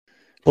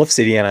Bluff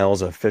City NIL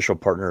is an official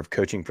partner of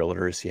Coaching for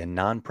Literacy, a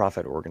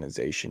nonprofit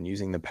organization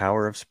using the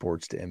power of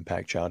sports to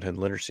impact childhood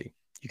literacy.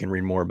 You can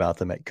read more about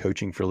them at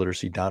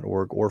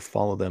coachingforliteracy.org or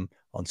follow them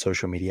on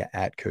social media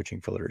at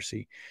Coaching for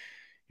Literacy.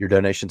 Your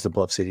donations to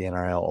Bluff City NIL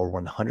are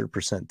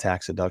 100%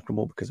 tax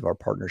deductible because of our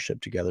partnership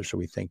together. So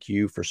we thank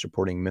you for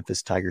supporting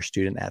Memphis Tiger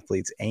student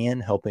athletes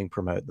and helping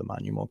promote the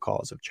monumental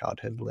cause of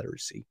childhood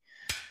literacy.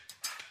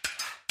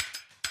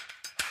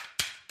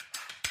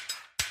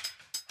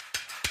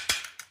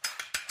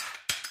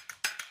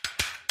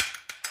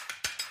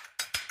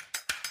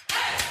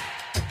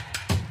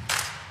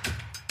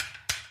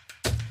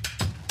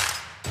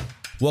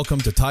 Welcome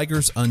to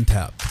Tigers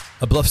Untapped,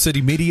 a Bluff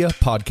City Media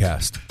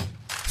podcast.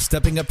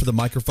 Stepping up to the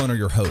microphone are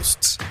your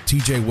hosts,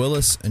 TJ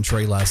Willis and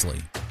Trey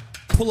Lasley.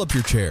 Pull up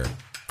your chair,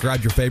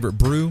 grab your favorite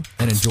brew,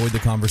 and enjoy the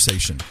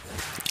conversation.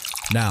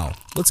 Now,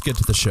 let's get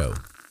to the show.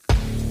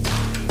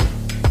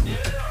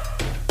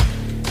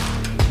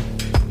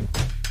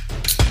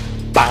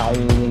 Bow,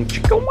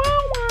 chicka, wow,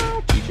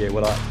 wow. TJ,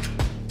 what up?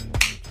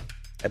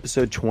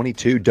 Episode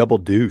 22, Double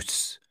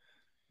Deuce.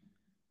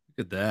 Look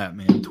at that,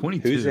 man.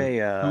 22. Who's a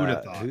Who would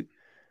have thought?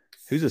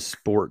 who's a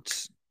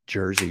sports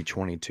jersey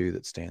 22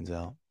 that stands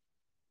out?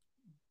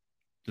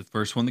 The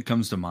first one that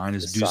comes to mind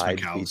is Deuce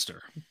Besides McAllister.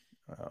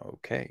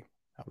 Okay.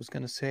 I was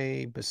going to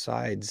say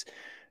besides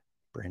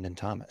Brandon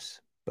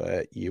Thomas,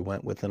 but you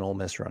went with an Ole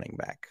Miss running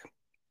back.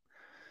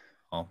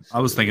 Oh,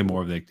 I was thinking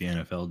more of like the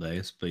NFL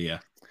days, but yeah.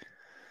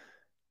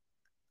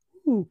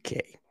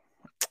 Okay.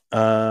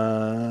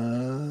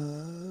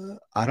 I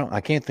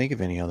can't think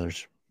of any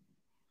others.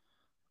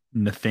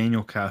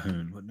 Nathaniel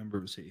Calhoun. What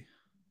number was he?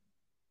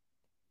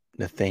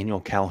 Nathaniel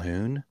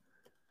Calhoun.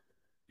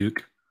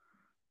 Duke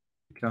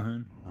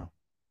Calhoun. Oh.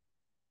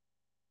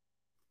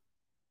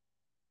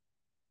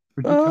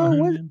 Duke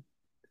Calhoun, man?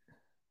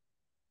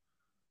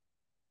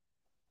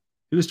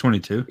 He was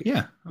 22. Yeah.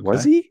 Okay.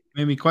 Was he?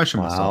 Made me question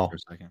myself for a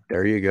second.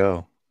 There you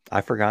go.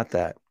 I forgot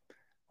that.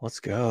 Let's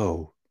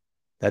go.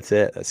 That's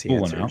it. That's the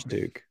Cool answer. Is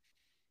Duke.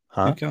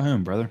 Huh? Duke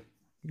Calhoun, brother.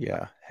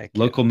 Yeah. Heck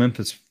Local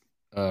Memphis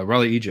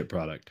Raleigh Egypt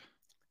product.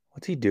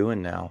 What's he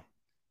doing now?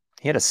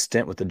 He had a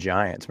stint with the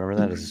Giants.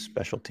 Remember that as a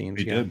special teams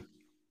He guy? did.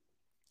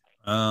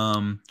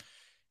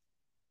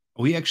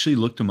 We actually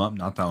looked him up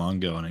not that long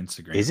ago on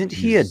Instagram. Isn't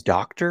he a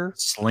doctor?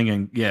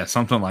 Slinging, yeah,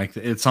 something like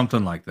that. It's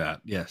something like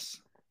that. Yes.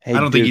 Hey, I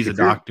don't Duke, think he's a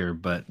doctor,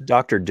 but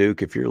Dr.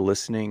 Duke, if you're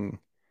listening,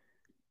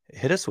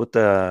 hit us with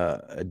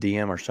a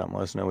DM or something.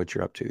 Let us know what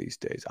you're up to these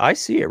days. I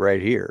see it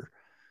right here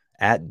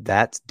at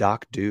That's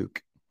Doc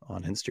Duke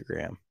on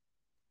Instagram.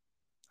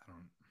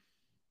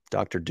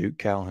 Dr. Duke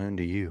Calhoun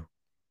to you.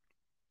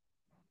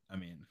 I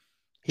mean,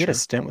 he had a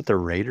stint with the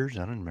Raiders.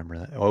 I don't remember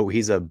that. Oh,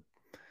 he's a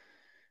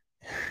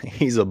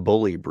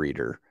bully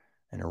breeder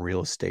and a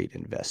real estate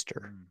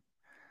investor.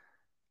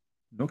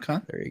 Okay.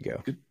 There you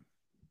go. Good.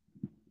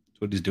 That's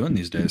what he's doing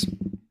these days.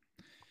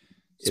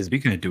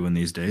 Speaking of doing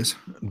these days.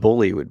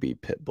 Bully would be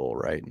pit bull,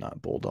 right?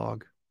 Not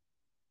bulldog.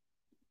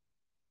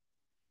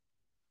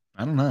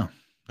 I don't know.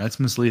 That's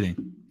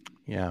misleading.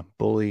 Yeah,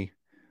 bully.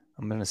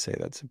 I'm going to say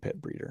that's a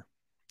pit breeder.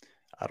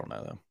 I don't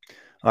know, though.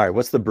 All right,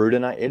 what's the brew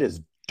tonight? It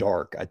is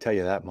dark. I tell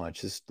you that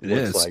much. This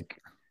looks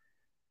like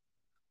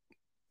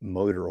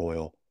motor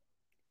oil.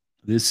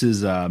 This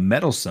is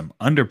Meddlesome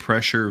Under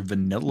Pressure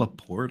Vanilla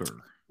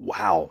Porter.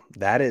 Wow,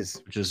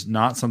 which is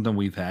not something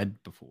we've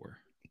had before.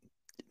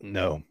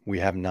 No, we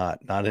have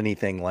not. Not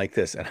anything like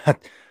this. And I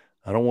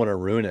don't want to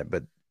ruin it,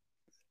 but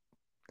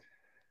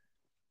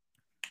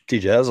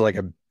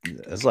TJ,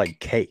 that's like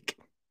cake.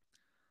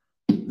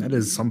 That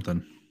is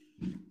something.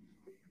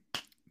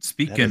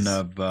 Speaking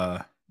of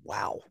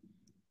wow.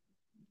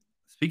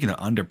 Speaking of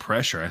under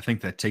pressure, I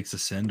think that takes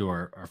us into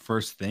our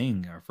first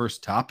thing, our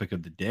first topic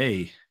of the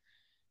day.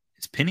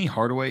 Is Penny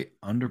Hardaway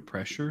under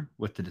pressure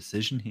with the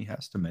decision he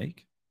has to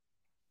make?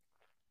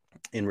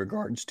 In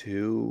regards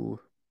to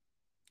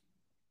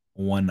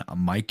one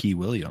Mikey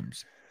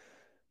Williams.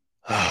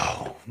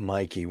 Oh,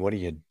 Mikey, what are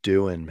you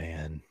doing,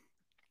 man?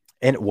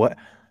 And what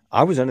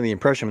I was under the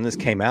impression when this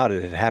came out,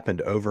 it had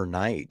happened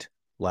overnight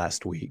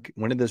last week.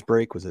 When did this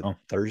break? Was it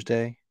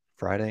Thursday,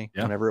 Friday,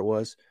 whenever it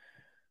was?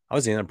 I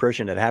was in the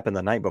impression it happened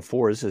the night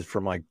before. This is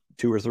from like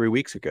 2 or 3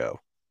 weeks ago.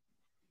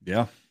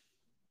 Yeah.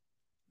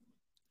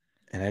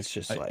 And it's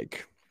just I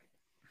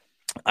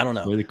don't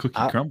know. The way the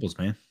cookie crumbles,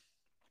 man.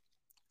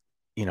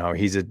 You know,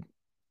 he's a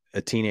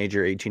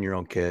teenager,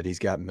 18-year-old kid. He's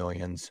got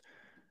millions.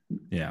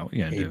 Yeah.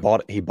 He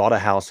bought a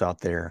house out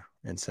there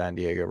in San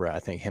Diego. Right? I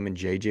think him and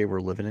JJ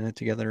were living in it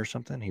together or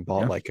something. He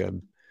bought like a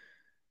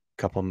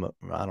couple,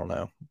 I don't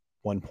know,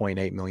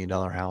 $1.8 million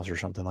house or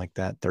something like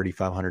that,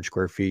 3,500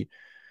 square feet.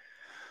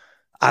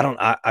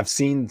 I've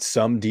seen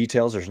some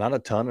details. There's not a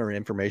ton of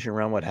information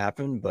around what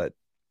happened, but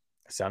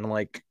it sounded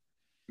like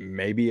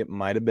maybe it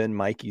might have been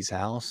Mikey's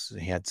house.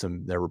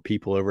 There were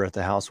people over at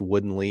the house,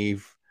 wouldn't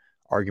leave.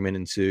 Argument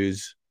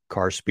ensues,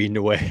 car speeding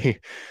away.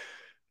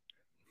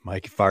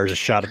 Mikey fires a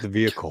shot at the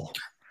vehicle,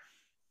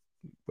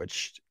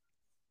 which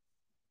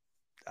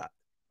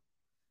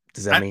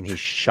does that mean he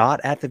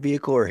shot at the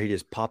vehicle or he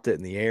just popped it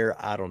in the air?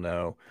 I don't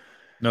know.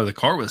 No, the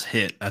car was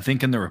hit. I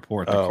think in the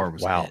report, the Oh, car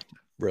was wow. hit.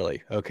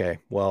 Really? Okay.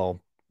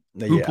 Well,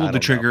 Who yeah, I pulled the don't know.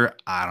 trigger?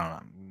 I don't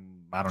know.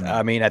 I don't I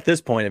know. mean, at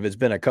this point, if it's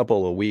been a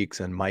couple of weeks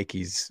and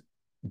Mikey's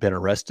been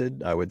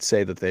arrested, I would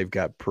say that they've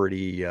got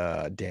pretty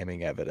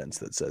damning evidence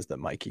that says that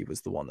Mikey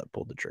was the one that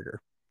pulled the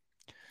trigger.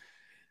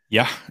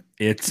 Yeah,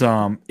 it's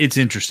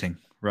interesting,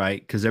 right?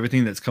 Because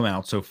everything that's come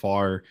out so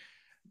far,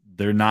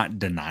 they're not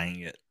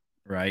denying it,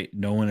 right?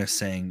 No one is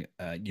saying,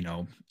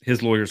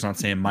 his lawyer's not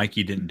saying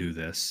Mikey didn't do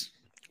this.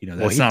 Well,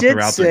 That's not the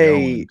route they're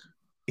going.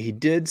 he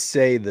did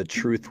say the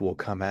truth will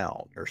come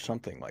out or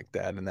something like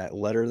that in that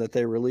letter that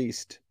they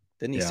released.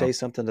 Didn't he Yeah, say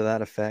something to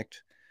that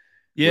effect?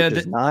 yeah. Which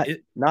is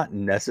not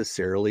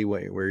necessarily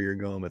where you're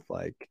going with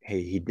like,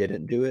 hey, he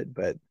didn't do it,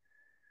 but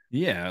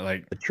Yeah,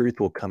 like the truth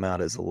will come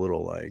out as a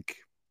little like,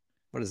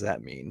 what does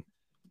that mean?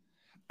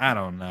 I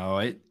don't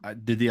know.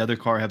 Did the other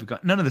car have a gun?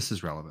 None of this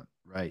is relevant,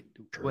 right?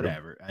 True.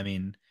 Whatever. I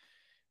mean,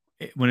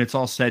 when it's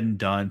all said and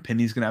done,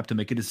 Penny's gonna have to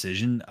make a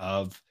decision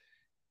of,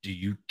 do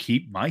you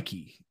keep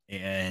Mikey?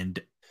 And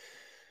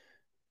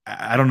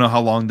I don't know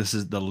how long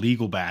the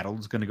legal battle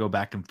is going to go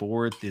back and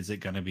forth. Is it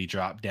going to be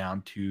dropped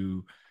down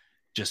to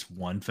just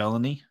one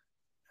felony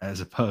as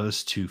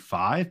opposed to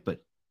five?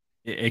 But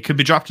it could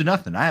be dropped to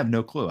nothing. I have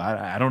no clue.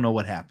 I don't know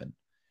what happened,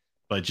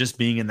 but just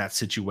being in that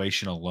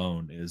situation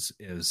alone is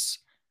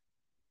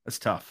that's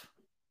tough.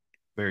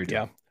 Very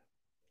tough.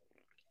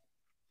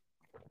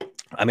 Yeah.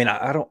 I mean,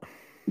 I don't.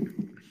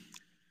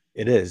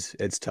 It is.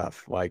 It's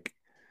tough. Like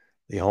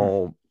the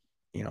whole,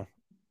 you know,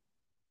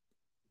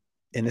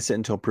 innocent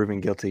until proven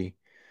guilty.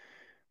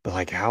 But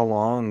like, how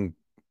long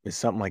is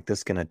something like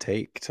this going to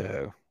take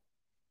to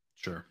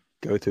Sure.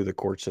 go through the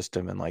court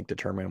system and like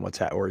determine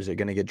what's or is it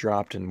going to get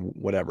dropped and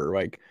whatever?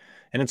 Like,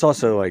 and it's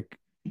also like,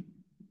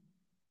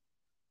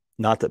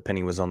 not that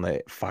Penny was on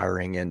the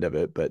firing end of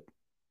it, but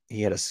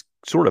he had a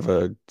sort of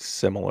a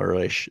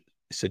similar-ish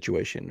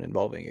situation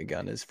involving a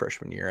gun his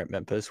freshman year at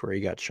Memphis where he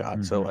got shot.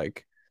 Mm-hmm. So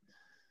like,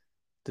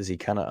 does he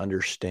kind of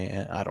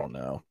understand? I don't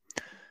know.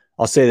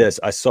 I'll say this.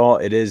 I saw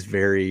it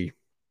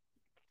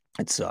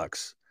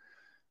sucks.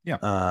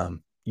 Yeah.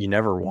 You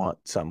never want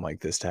something like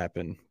this to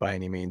happen by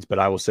any means, but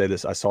I will say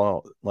this. I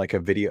saw like a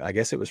video, I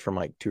guess it was from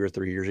like 2 or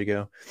 3 years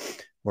ago,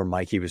 where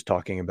Mikey was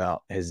talking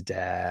about his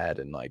dad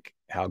and like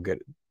how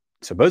good,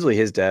 supposedly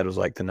his dad was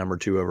like the number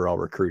 2 overall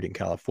recruit in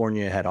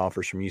California, had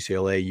offers from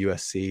UCLA,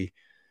 USC,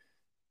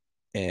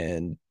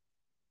 and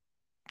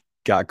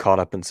got caught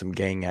up in some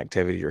gang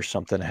activity or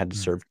something, had to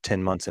serve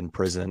 10 months in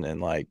prison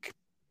and like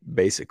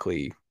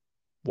basically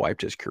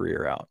wiped his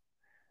career out.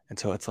 And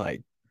so it's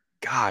like,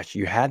 gosh,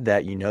 you had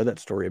that, that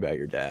story about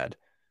your dad.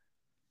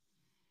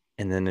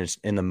 And then it's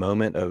in the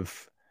moment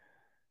of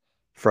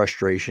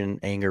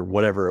frustration, anger,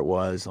 whatever it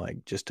was,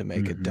 like just to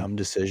make a dumb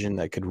decision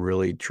that could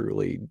really,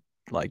 truly,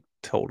 like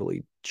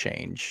totally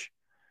change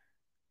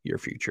your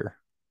future.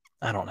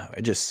 I don't know.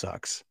 It just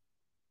sucks.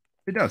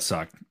 It does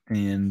suck.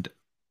 And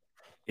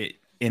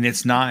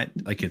it's not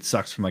like it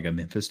sucks from like a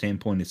Memphis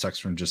standpoint. It sucks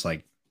from just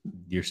like,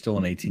 you're still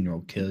an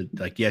 18-year-old kid.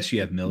 Like, yes, you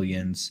have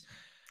millions.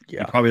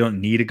 Yeah. You probably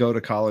don't need to go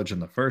to college in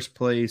the first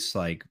place,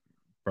 like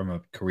from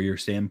a career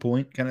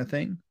standpoint kind of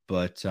thing.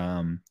 But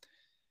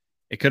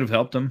it could have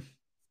helped him,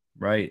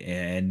 right?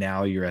 And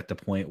now you're at the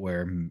point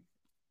where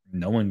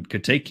no one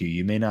could take you.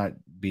 You may not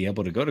be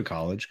able to go to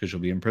college because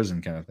you'll be in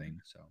prison kind of thing.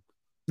 So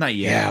not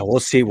yet. Yeah,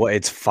 we'll see. What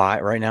it's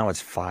 5 right now.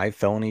 It's 5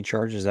 felony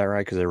charges. Is that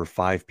right? Because there were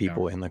 5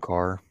 people in the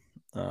car.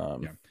 Yeah,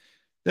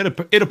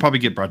 it'll probably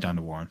get brought down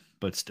to 1,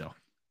 but still.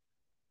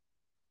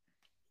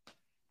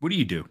 What do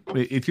you do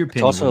if you're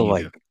Penny? Also, what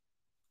do you do?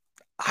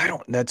 I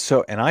don't. That's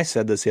so. And I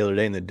said this the other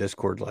day in the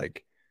Discord.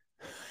 Like,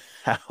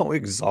 how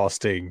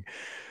exhausting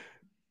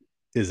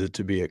is it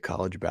to be a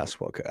college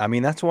basketball coach? I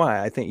mean, that's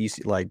why I think you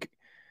see like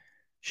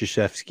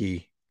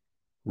Krzyzewski,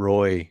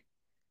 Roy,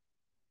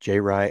 Jay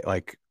Wright,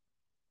 like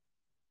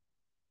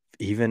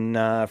even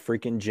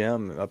freaking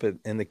Jim up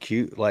in the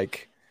cute.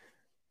 Like,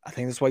 I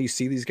think that's why you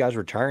see these guys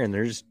retiring.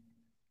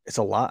 It's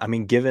a lot. I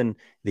mean, given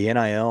the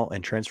NIL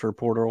and transfer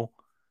portal,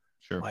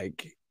 sure,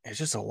 like it's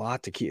just a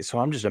lot to keep. So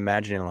I'm just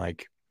imagining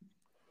like,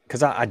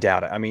 because I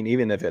doubt it. I mean,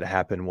 even if it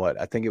happened,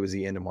 I think it was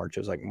the end of March.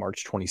 It was like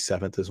March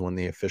 27th is when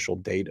the official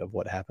date of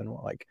what happened.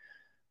 Like,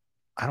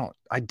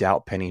 I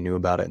doubt Penny knew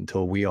about it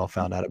until we all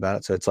found out about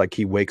it. So it's like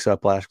he wakes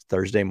up last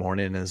Thursday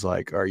morning and is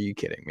like, are you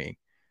kidding me?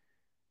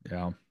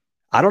 Yeah.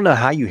 I don't know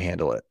how you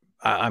handle it.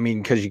 I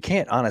mean, because you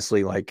can't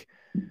honestly, like,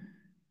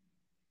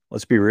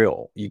 let's be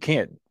real. You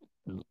can't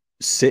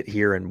sit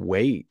here and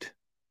wait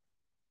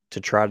to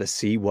try to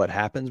see what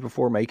happens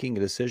before making a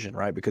decision,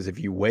 right? Because if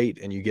you wait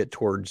and you get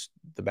towards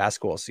the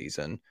basketball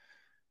season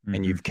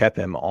and you've kept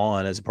him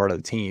on as a part of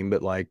the team,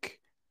 but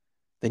like,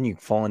 then you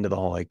fall into the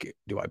whole, like,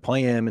 do I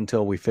play him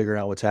until we figure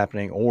out what's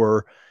happening?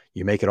 Or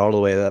you make it all the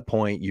way to that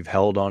point, you've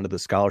held on to the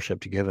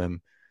scholarship to give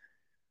him,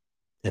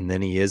 and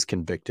then he is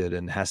convicted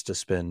and has to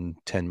spend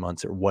 10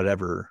 months or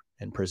whatever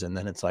in prison.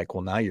 Then it's like,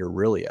 well, now you're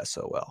really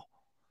SOL.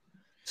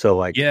 So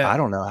like, yeah, I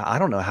don't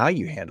know how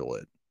you handle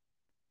it.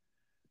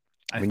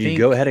 When you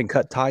go ahead and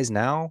cut ties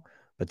now,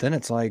 but then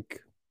it's like,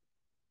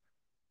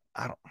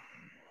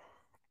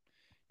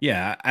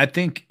 Yeah, I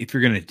think if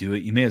you're going to do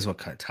it, you may as well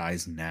cut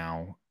ties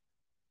now.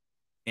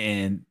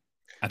 And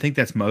I think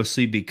that's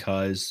mostly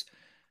because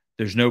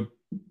there's no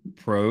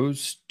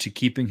pros to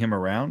keeping him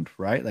around,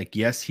 right? Like,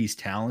 yes, he's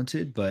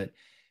talented, but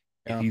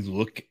if Yeah. you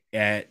look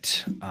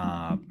at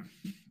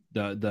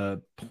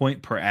the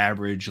point per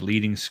average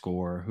leading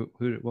score,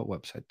 what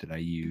website did I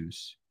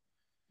use?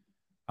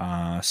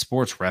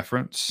 Sports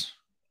Reference.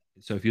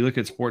 So if you look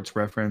at Sports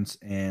Reference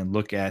and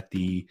look at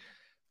the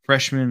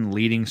freshman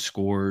leading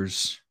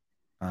scores,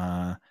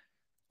 uh,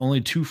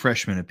 only two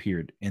freshmen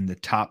appeared in the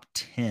top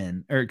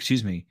 10, or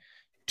excuse me,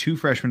 two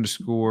freshmen to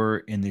score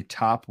in the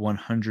top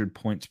 100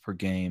 points per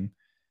game,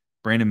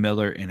 Brandon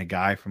Miller and a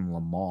guy from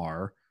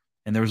Lamar.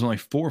 And there was only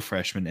four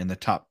freshmen in the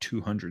top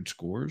 200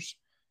 scores.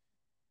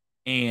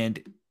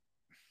 And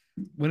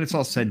when it's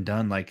all said and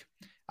done, like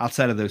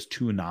outside of those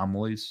two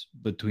anomalies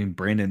between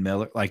Brandon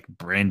Miller, like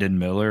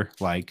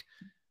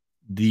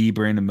the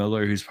Brandon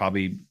Miller, who's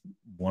probably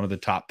one of the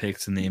top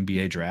picks in the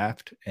NBA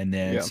draft, and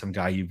then some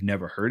guy you've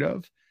never heard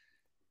of.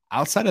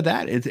 Outside of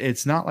that,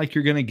 it's not like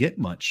you're going to get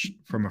much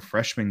from a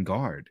freshman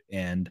guard.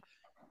 And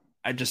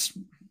I just,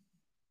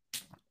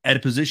 at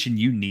a position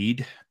you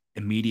need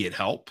immediate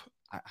help,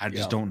 I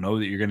just don't know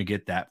that you're going to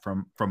get that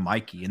from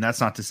Mikey. And that's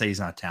not to say he's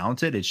not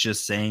talented. It's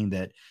just saying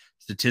that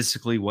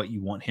statistically what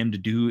you want him to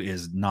do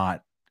is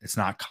not, it's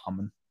not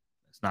common.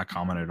 It's not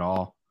common at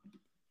all.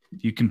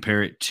 If you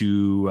compare it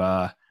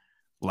to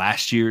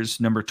last year's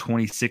number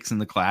 26 in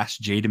the class,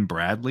 Jaden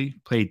Bradley,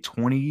 played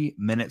 20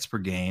 minutes per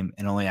game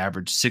and only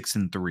averaged 6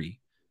 and 3.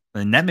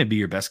 And that may be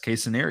your best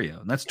case scenario.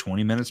 And that's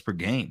 20 minutes per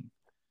game.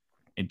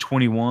 And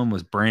 21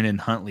 was Brandon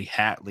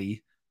Hatfield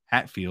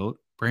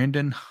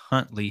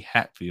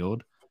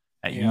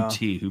at UT,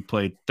 who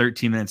played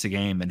 13 minutes a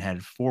game and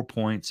had 4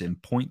 points and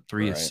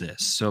 0.3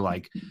 assists. So,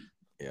 like,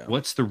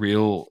 what's the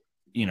real,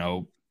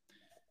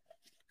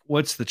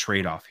 what's the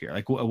trade-off here?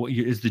 Like, what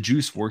is the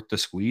juice worth the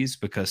squeeze?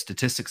 Because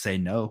statistics say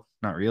no,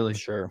 not really.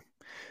 Sure.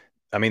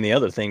 I mean, the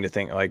other thing to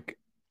think, like,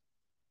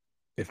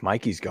 if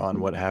Mikey's gone,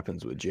 what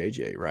happens with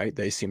JJ, right?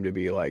 They seem to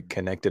be, like,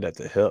 connected at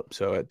the hip.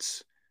 So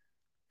it's,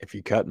 if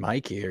you cut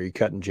Mikey, are you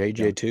cutting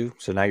JJ too?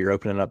 So now you're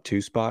opening up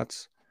two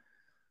spots.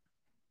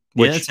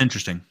 Yeah, that's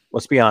interesting.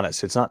 Let's be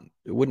honest. It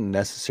wouldn't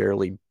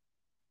necessarily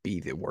be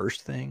the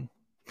worst thing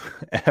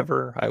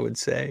ever, I would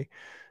say,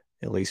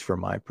 at least from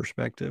my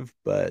perspective.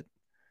 But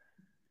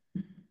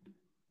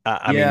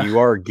I mean,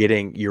 we're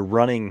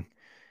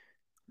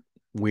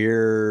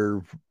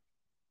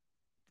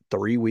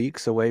 3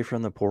 weeks away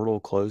from the portal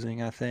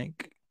closing, I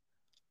think.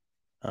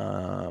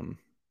 So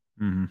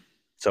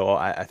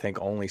I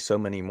think only so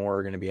many more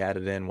are going to be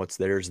added in. What's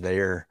there's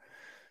there.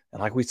 And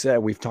like we said,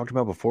 we've talked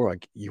about before,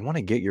 like you want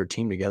to get your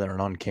team together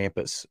and on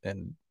campus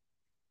and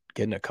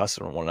getting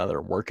accustomed to one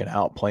another, working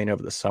out, playing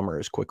over the summer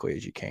as quickly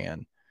as you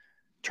can.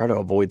 Try to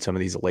avoid some of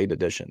these late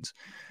additions.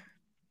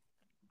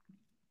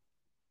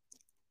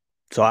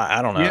 So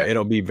I don't know. Yeah.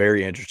 It'll be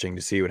very interesting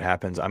to see what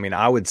happens. I mean,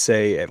 I would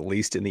say at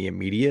least in the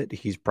immediate,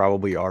 he's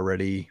probably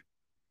already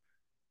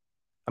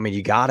 – I mean,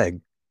 you got to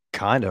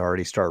kind of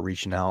already start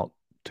reaching out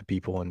to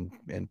people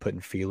and putting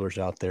feelers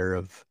out there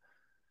of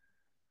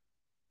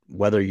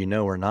whether you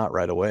know or not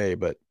right away.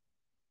 But,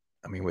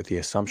 I mean, with the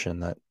assumption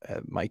that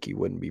Mikey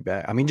wouldn't be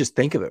back. I mean, just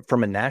think of it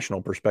from a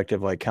national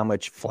perspective, like how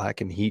much flack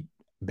and heat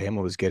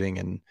Bama was getting.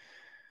 And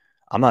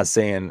I'm not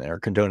saying or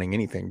condoning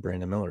anything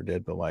Brandon Miller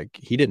did, but, like,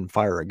 he didn't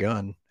fire a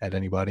gun at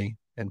anybody.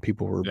 And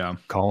people were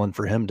calling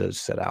for him to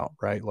sit out,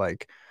 right?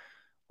 Like,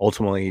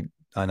 ultimately,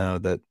 I know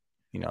that,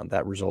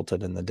 that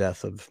resulted in the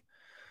death of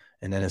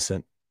an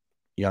innocent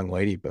young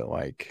lady, but,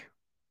 like,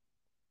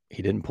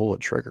 he didn't pull a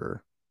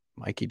trigger.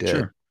 Mikey did.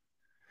 Sure.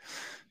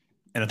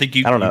 And I think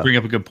you bring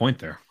up a good point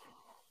there.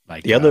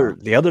 Like the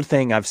other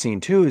thing I've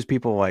seen too is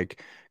people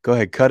like, go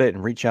ahead, cut it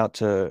and reach out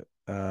to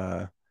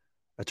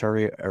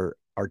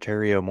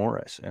Arterio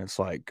Morris. And it's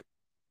like,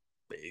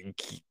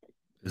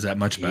 is that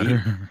much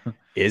better?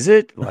 Is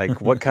it? Like,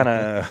 what kind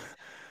of,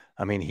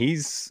 I mean,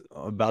 he's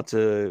about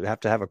to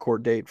have a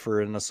court date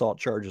for an assault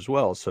charge as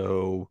well.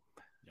 So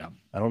yeah,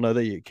 I don't know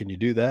that can you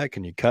do that?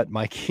 Can you cut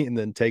Mikey and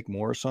then take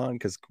Morris on?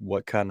 Because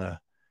what kind of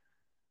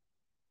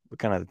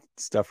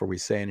stuff are we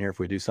saying here if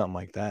we do something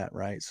like that,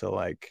 right? So,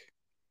 like,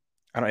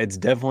 I don't know, it's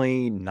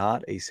definitely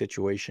not a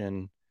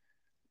situation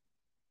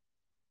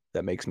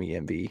that makes me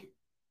envy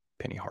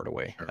Penny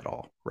Hardaway at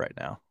all right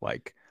now.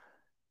 Like,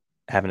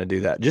 having to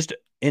do that just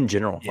in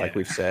general, like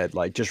we've said,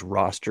 like just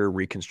roster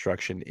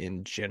reconstruction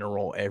in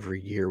general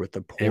every year with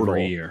the portal,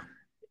 every year,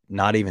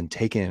 not even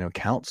taking into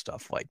account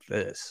stuff like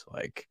this.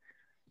 Like,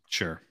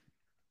 sure,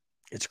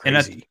 it's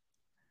crazy.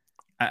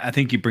 I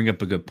think you bring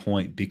up a good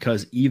point,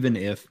 because even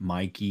if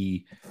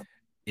Mikey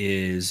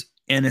is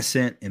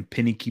innocent and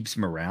Penny keeps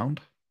him around,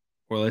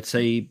 or let's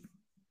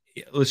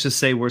just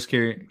say worst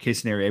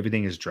case scenario,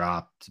 everything is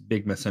dropped,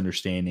 big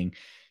misunderstanding,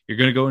 you're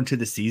going to go into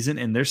the season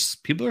and there's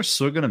people are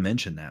still going to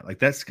mention that. Like,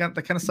 that kind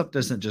of stuff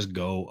doesn't just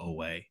go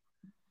away,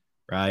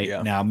 right?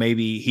 Yeah. Now,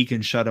 maybe he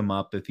can shut him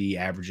up if he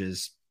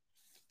averages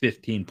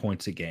 15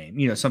 points a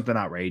game, something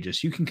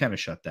outrageous. You can kind of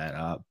shut that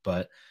up,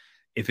 but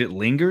if it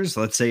lingers,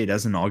 let's say it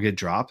doesn't all get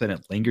dropped and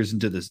it lingers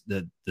into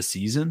the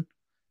season,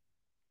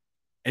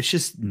 it's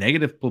just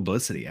negative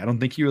publicity. I don't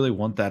think you really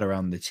want that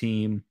around the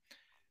team.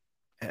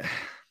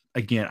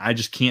 Again, I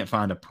just can't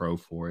find a pro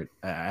for it.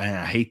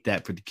 I hate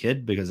that for the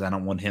kid because I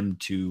don't want him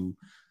to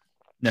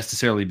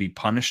necessarily be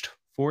punished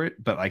for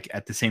it. But like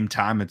at the same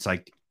time, it's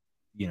like,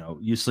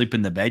 you sleep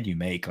in the bed you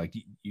make. Like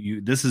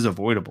this is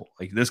avoidable.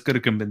 Like this could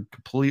have been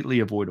completely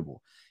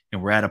avoidable.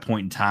 And we're at a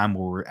point in time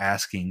where we're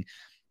asking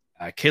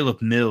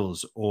Caleb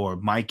Mills or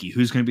Mikey,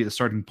 who's going to be the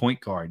starting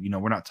point guard.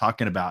 We're not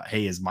talking about,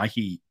 hey, is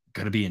Mikey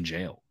going to be in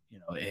jail?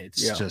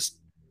 It's just,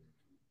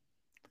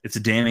 it's a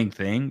damning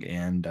thing,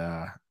 and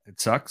it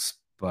sucks.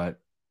 But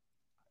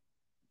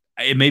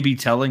it may be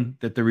telling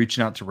that they're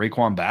reaching out to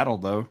Raekwon Battle,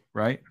 though,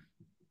 right?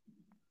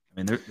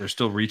 I mean, they're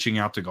still reaching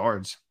out to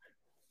guards.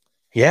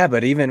 Yeah,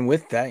 but even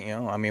with that,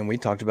 we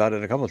talked about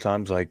it a couple of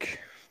times. Like,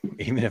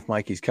 even if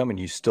Mikey's coming,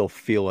 you still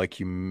feel like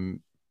you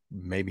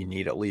maybe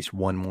need at least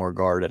one more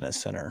guard and a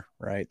center,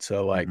 right?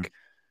 So, like,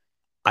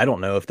 I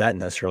don't know if that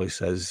necessarily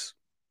says,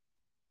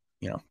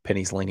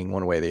 Penny's leaning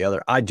one way or the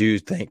other. I do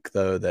think,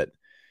 though, that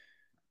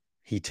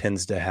he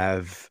tends to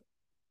have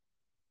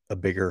a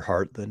bigger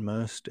heart than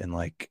most and,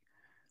 like,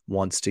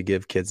 wants to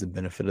give kids the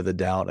benefit of the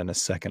doubt and a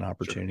second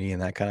opportunity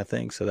and that kind of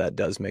thing. So that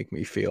does make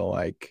me feel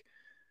like,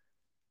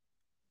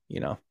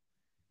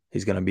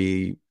 he's going to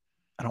be,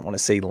 I don't want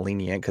to say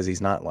lenient because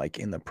he's not like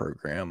in the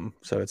program.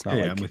 So it's not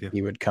like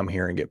he would come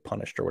here and get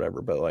punished or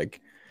whatever, but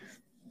like,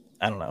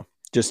 I don't know,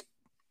 just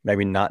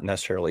maybe not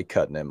necessarily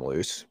cutting him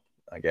loose,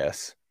 I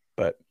guess,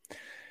 but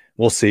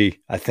we'll see.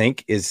 I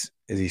think is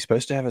he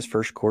supposed to have his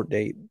first court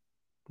date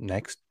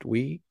next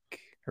week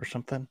or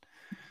something?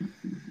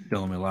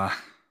 Don't let me lie.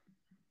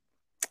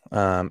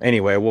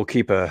 Anyway, we'll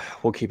keep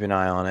an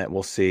eye on it.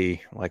 We'll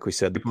see. Like we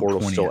said, the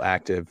portal's still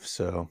active.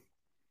 So,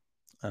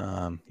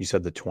 you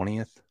said the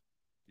 20th.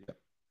 Yep.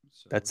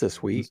 So that's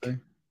this week.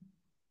 Wednesday.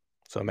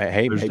 So,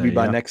 hey, Thursday,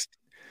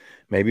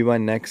 maybe by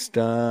next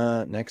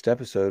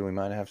episode, we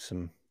might have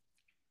some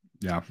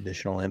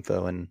additional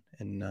info and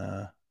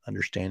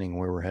understanding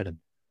where we're headed.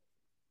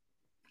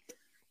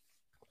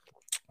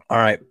 All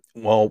right.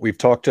 Well, we've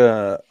talked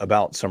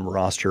about some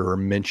roster or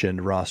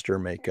mentioned roster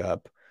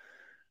makeup.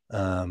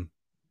 TJ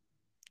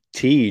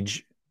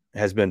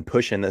has been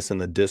pushing this in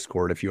the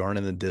Discord. If you aren't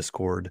in the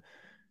Discord,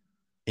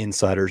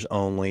 insiders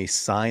only,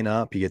 sign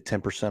up. You get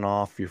 10%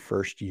 off your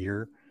first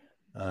year.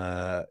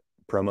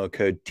 Promo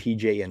code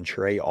TJ and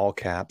Trey, all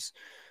caps.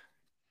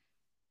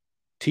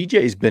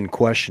 TJ's been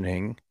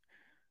questioning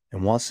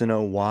and wants to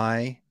know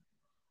why,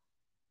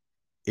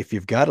 if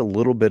you've got a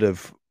little bit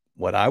of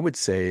what I would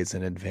say is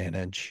an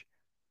advantage,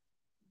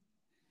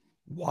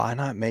 why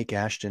not make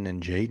Ashton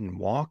and Jaden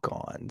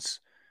walk-ons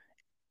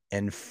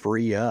and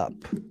free up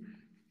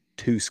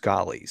 2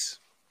 Scallies?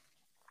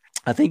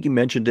 I think you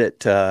mentioned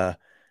it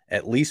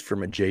at least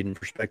from a Jaden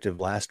perspective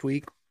last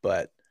week,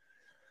 but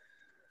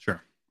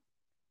sure,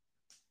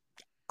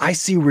 I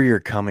see where you're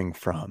coming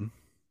from.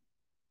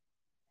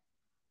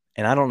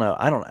 And I don't know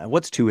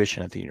what's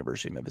tuition at the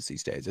University of Memphis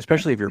these days,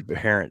 especially if your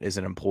parent is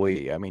an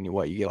employee. I mean,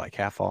 you get like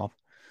half off.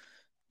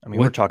 I mean,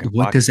 we're talking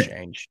pocket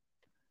change.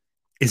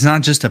 It's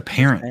not just a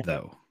parent,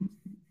 though.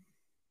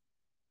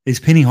 It's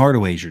Penny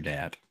Hardaway's your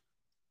dad.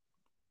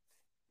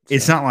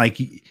 It's not like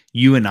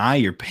you and I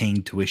are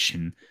paying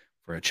tuition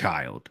for a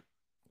child.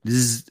 This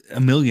is a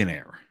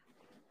millionaire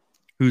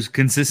who's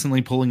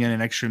consistently pulling in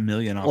an extra $1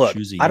 million off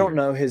shoes a year. I don't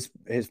know his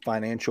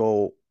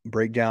financial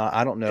breakdown.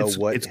 I don't know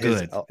what it's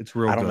good. It's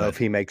real. I don't know if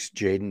he makes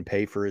Jaden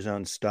pay for his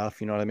own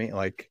stuff. You know what I mean?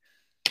 Like,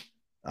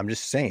 I'm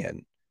just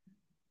saying.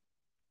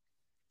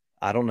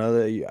 I don't know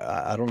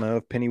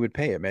if Penny would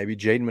pay it. Maybe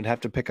Jaden would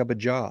have to pick up a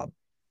job.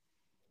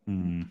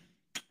 Well,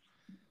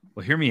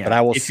 hear me out. But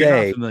I will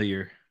say,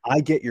 familiar, I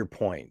get your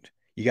point.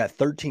 You got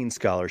 13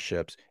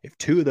 scholarships. If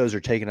 2 of those are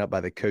taken up by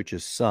the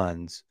coach's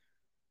sons,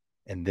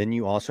 and then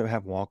you also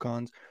have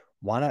walk-ons,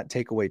 why not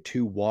take away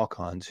 2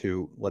 walk-ons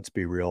who, let's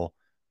be real,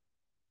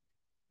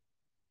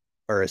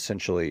 are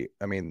essentially,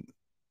 I mean,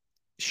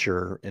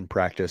 sure, in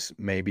practice,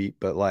 maybe,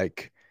 but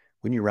like,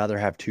 wouldn't you rather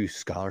have 2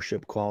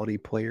 scholarship quality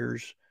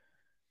players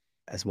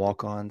as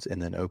walk-ons and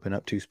then open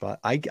up 2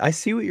 spots? I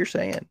see what you're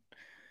saying.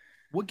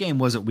 What game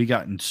was it we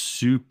got in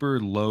super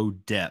low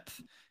depth?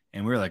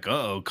 And we were like,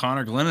 oh,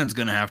 Connor Glennon's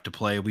going to have to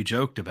play. We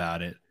joked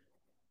about it.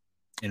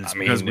 And it's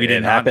because we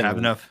did not have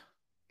enough.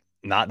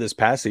 Not this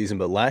past season,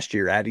 but last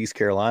year at East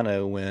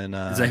Carolina when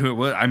is that who it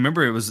was? I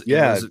remember it was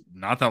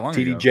not that long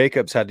ago. TD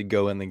Jacobs had to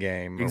go in the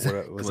game.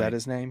 Exactly. Was that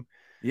his name?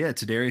 Yeah,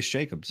 it's Darias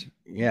Jacobs.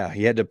 Yeah,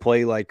 he had to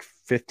play like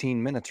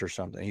 15 minutes or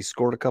something. He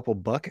scored a couple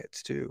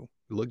buckets too.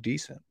 He looked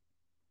decent.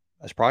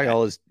 That's probably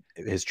all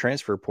his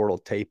transfer portal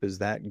tape is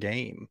that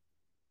game.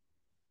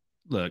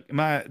 Look,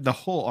 the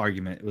whole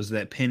argument was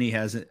that Penny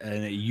has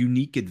a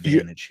unique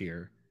advantage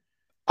here.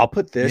 I'll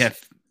put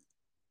this.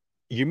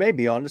 You may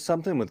be onto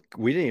something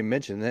we didn't even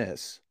mention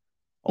this.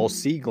 Old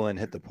Seaglin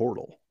hit the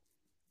portal.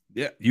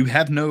 Yeah, you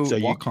have no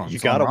walk-ons. You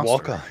got a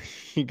walk-on.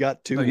 You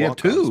got 2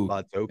 walk-on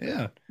spots open.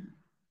 Yeah.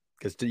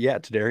 Because,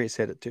 Tadarius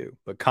hit it too.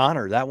 But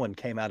Connor, that one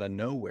came out of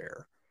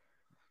nowhere.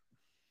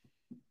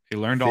 He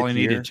learned all he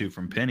year, needed to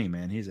from Penny,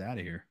 man. He's out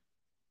of here.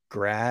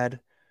 grad.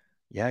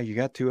 Yeah, you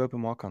got 2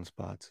 open walk-on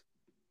spots.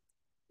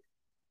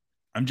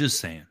 I'm just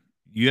saying,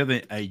 you have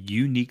a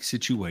unique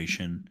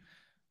situation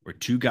where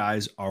 2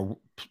 guys are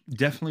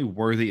definitely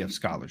worthy of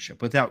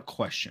scholarship without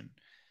question.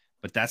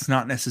 But that's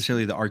not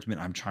necessarily the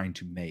argument I'm trying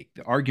to make.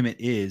 The argument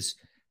is,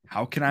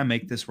 how can I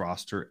make this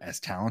roster as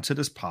talented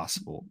as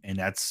possible? And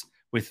that's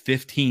with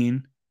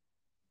 15,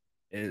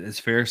 it's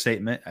a fair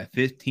statement, at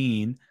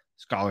 15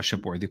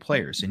 scholarship worthy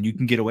players. And you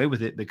can get away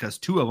with it because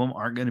 2 of them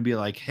aren't going to be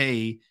like,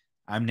 hey,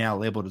 I'm now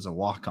labeled as a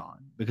walk-on,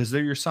 because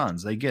they're your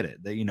sons. They get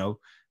it. They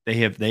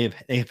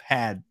have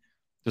had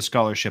the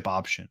scholarship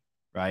option,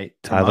 right?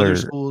 From other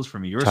schools,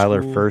 from your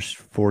Tyler school. First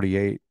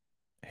 48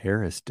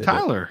 Harris did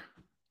Tyler.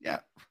 Yeah.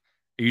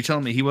 Are you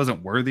telling me he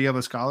wasn't worthy of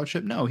a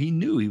scholarship? No, he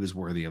knew he was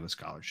worthy of a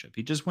scholarship.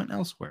 He just went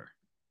elsewhere.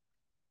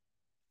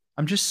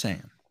 I'm just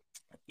saying.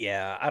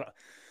 Yeah,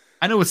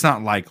 I know it's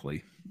not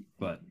likely,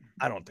 but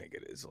I don't think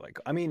it is. Like,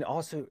 I mean,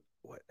 also,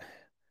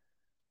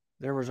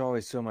 there was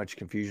always so much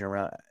confusion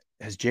around.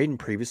 Has Jaden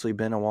previously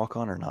been a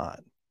walk-on or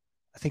not?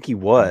 I think he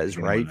was,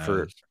 right?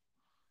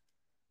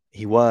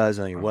 He was,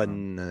 and he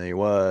wasn't, and he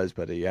was,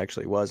 but he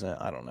actually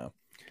wasn't. I don't know.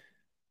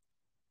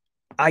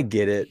 I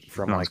get it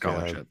from like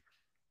scholarship.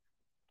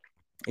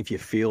 If you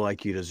feel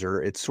like you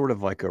deserve, it's sort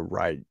of like a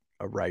rite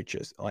of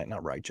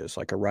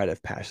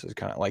passage,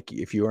 kind of like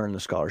if you earn the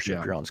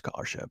scholarship, you're on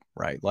scholarship,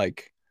 right?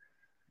 Like,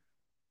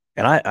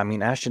 and I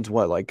mean, Ashton's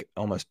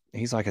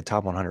he's like a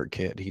top 100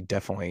 kid. He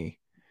definitely,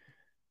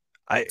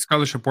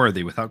 scholarship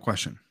worthy without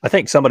question. I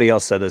think somebody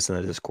else said this in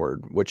the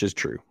Discord, which is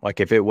true. Like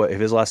if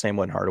his last name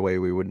wasn't Hardaway,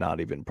 we would not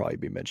even probably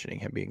be mentioning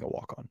him being a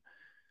walk-on,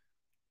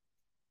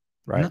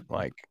 right? No.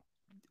 Like,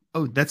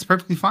 oh, that's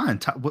perfectly fine.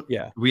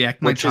 We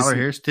act like Tyler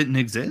Harris didn't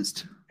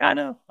exist. I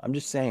know. I'm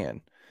just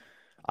saying.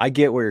 I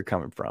get where you're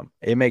coming from.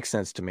 It makes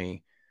sense to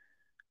me.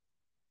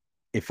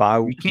 If I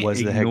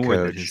was the head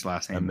coach, his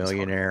last name a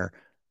millionaire,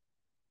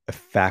 a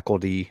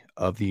faculty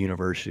of the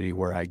university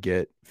where I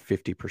get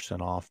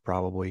 50% off,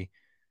 probably,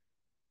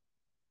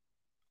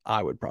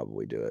 I would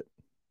probably do it.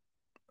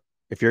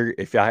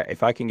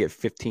 If I can get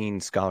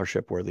 15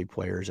 scholarship worthy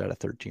players out of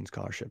 13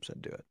 scholarships,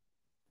 I'd do it.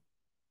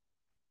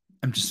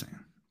 I'm just saying.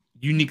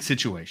 Unique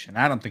situation.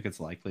 I don't think it's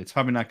likely. It's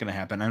probably not going to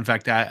happen. In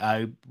fact,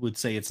 I would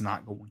say it's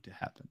not going to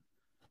happen.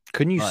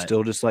 Couldn't you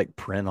still just like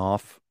print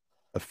off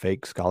a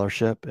fake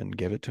scholarship and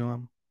give it to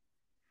them?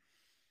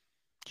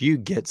 Do you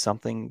get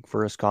something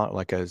for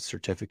like a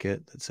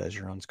certificate that says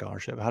you're on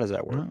scholarship? How does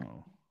that work?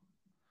 No.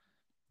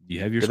 You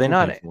have your school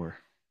paid for.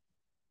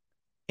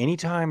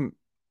 Anytime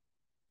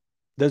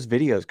those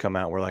videos come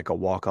out where like a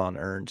walk-on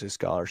earns a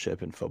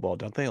scholarship in football,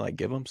 don't they like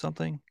give them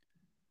something?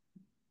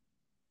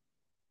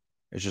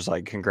 It's just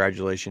like,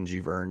 congratulations,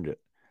 you've earned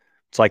it.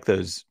 It's like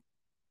those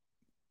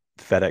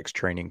FedEx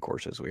training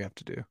courses we have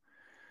to do.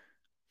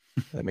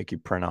 That make you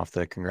print off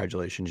the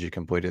congratulations, you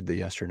completed the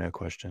yes or no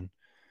question.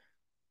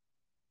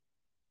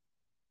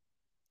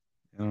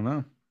 I don't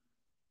know.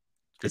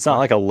 It's not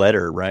like a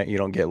letter, right? You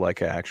don't get like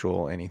an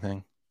actual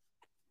anything.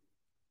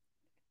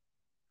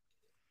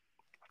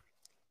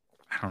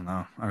 I don't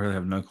know. I really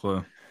have no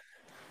clue.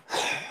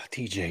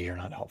 TJ, you're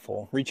not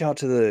helpful. Reach out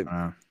to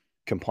the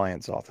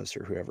compliance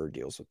officer, whoever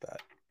deals with that.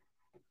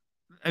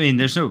 I mean,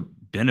 there's no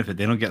benefit.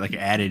 They don't get like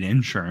added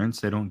insurance.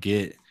 They don't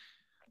get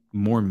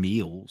more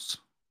meals.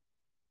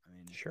 I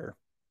mean, sure.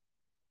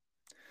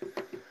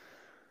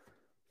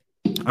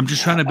 I'm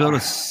just trying to build a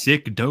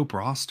sick, dope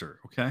roster.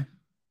 Okay.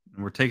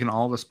 And we're taking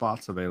all the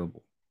spots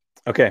available.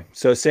 Okay.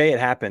 So say it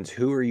happens.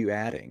 Who are you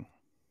adding?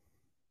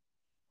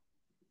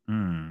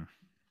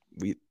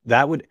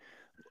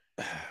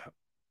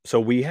 So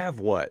we have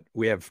what?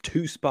 We have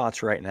 2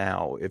 spots right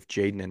now if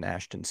Jaden and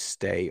Ashton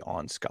stay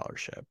on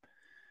scholarship.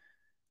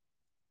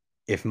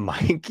 If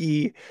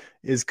Mikey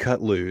is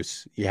cut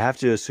loose, you have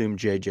to assume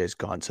JJ's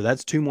gone. So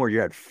that's 2 more.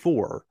 You're at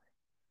 4.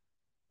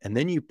 And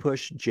then you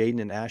push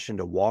Jaden and Ashton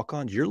to walk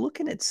on. You're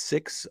looking at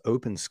 6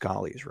 open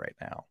schollies right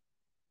now.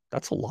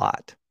 That's a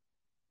lot.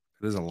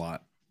 It is a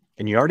lot.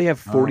 And you already have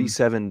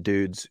 47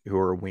 dudes who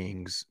are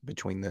wings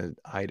between the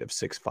height of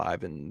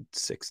 6'5" and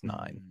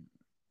 6'9".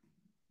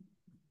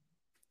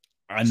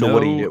 So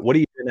what do you do? What do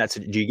you do in that?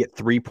 Do you get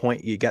 3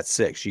 point? You got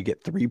 6. You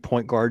get 3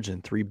 point guards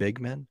and 3 big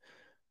men?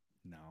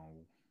 No.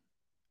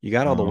 You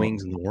got all the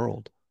wings in the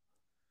world.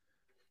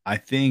 I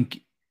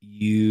think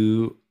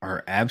you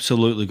are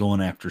absolutely going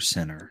after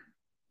center.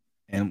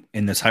 And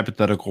in this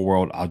hypothetical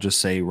world, I'll just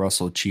say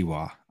Russell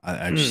Chiwa.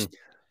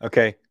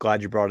 Okay,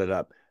 glad you brought it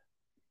up.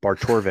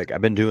 Bartorvik.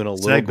 I've been doing a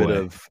little bit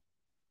of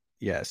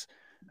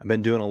I've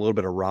been doing a little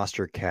bit of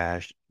roster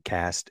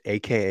cast,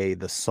 aka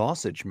the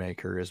sausage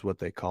maker is what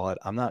they call it.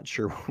 I'm not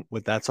sure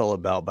what that's all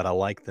about, but I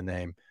like the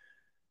name.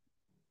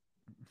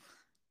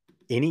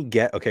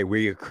 Where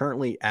you're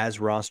currently as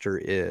roster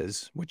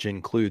is, which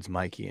includes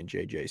Mikey and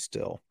JJ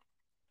still.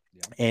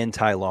 Yeah. And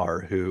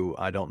Tyler, who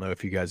I don't know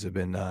if you guys have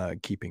been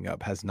keeping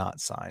up, has not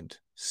signed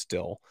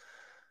still.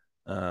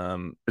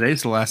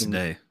 Today's the last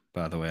day,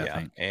 by the way, I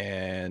think.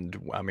 And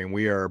I mean,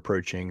 we are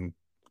approaching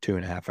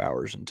 2.5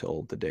 hours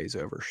until the day's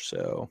over.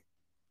 So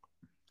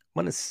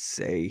going to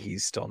say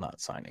he's still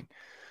not signing.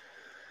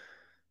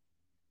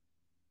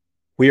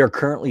 We are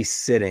currently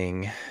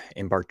sitting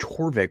in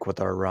Bartorvik with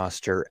our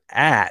roster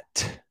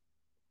at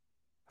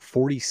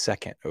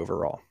 42nd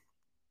overall.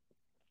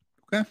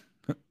 Okay,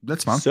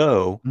 that's fine.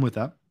 So I'm with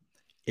that.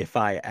 If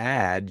I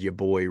add your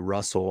boy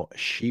Russell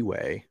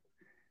Sheway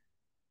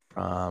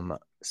from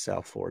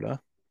South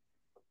Florida,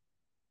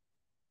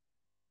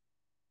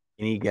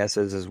 any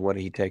guesses as what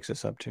he takes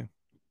us up to?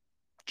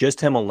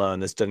 Just him alone.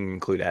 This doesn't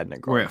include adding a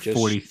guard. We're at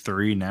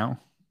 43 now.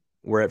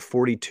 We're at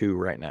 42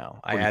 right now.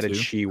 42? I added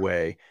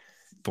Sheway.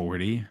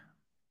 40.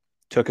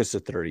 Took us to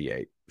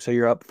 38. So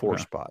you're up 4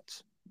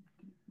 spots.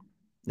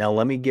 Now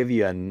let me give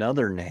you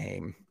another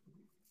name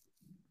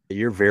that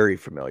you're very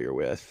familiar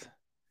with.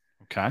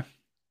 Okay.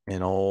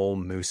 An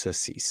old Musa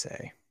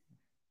Cisse.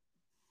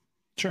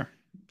 Sure.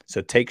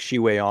 So take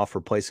Sheway off,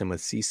 replace him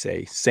with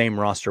Cisse. Same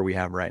roster we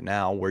have right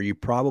now, where you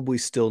probably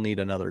still need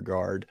another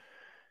guard.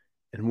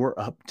 And we're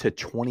up to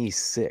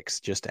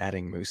 26, just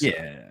adding Musa.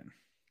 Yeah.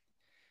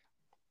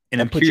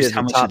 And I'm curious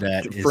how much of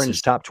that is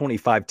fringe top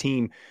 25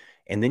 team,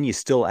 and then you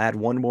still add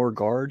one more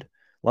guard.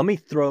 Let me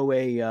throw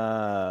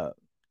a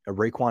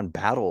Raekwon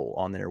Battle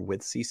on there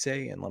with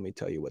Cisse, and let me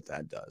tell you what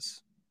that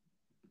does.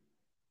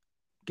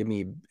 Give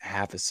me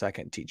half a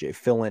second, TJ.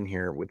 Fill in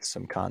here with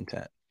some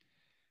content.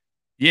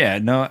 Yeah,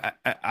 no,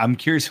 I'm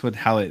curious with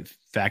how it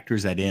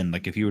factors that in.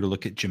 Like if you were to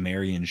look at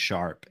Jamarian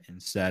Sharp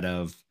instead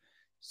of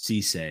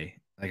Cisse,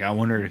 like I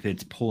wonder if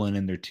it's pulling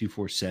in their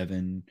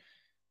 247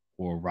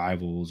 or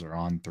rivals or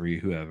on 3,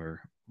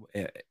 whoever.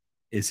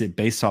 Is it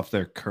based off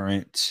their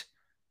current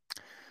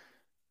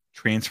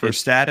transfer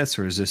status,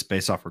 or is this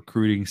based off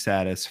recruiting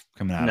status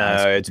coming out?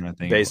 No, it's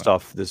based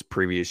off this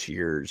previous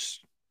year's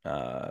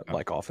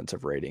like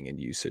offensive rating and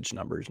usage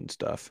numbers and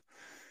stuff.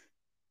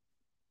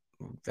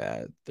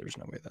 That there's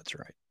no way that's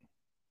right.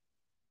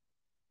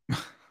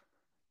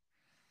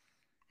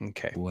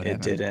 Okay.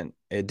 Whatever.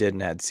 It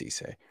didn't add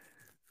Cisse.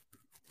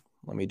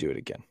 Let me do it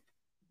again.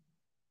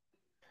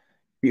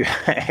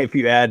 If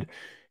you add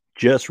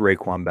just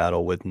Raekwon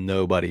Battle with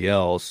nobody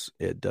else,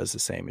 it does the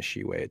same as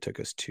Sheway. It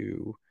took us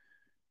to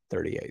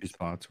 38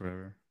 spots,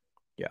 whatever.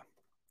 Yeah.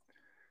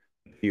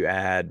 If you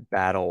add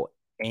Battle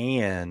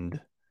and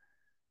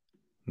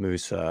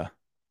Musa,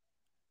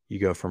 you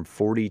go from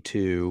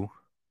 42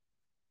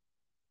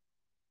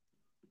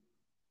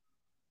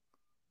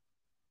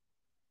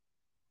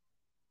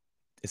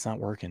 It's not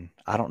working.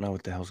 I don't know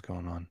what the hell's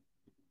going on.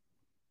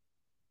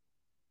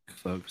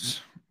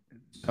 Folks,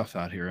 it's tough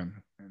out here.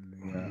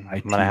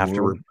 I'm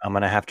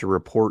gonna have to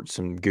report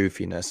some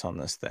goofiness on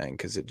this thing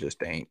because it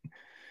just ain't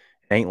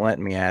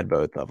letting me add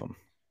both of them.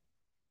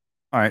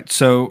 All right,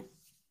 so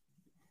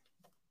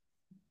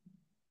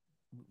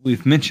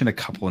we've mentioned a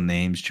couple of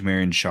names: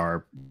 Jamarian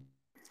Sharp,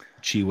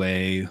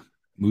 Sheway,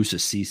 Musa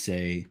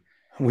Cisse.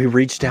 We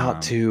reached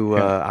out to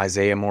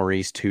Isaiah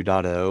Maurice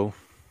 2.0.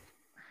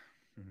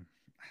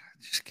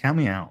 Just count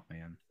me out,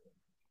 man.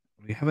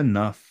 We have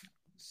enough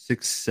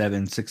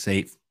 6'7",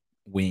 6'8"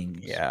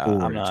 wings. Yeah,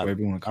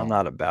 I'm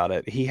not about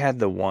it. He had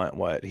the one.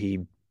 What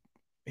he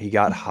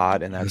got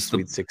hot in that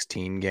Sweet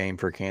 16 game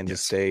for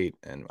Kansas State,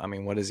 and I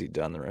mean, what has he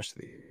done the rest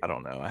of the year? I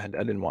don't know. I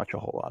didn't watch a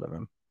whole lot of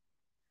him.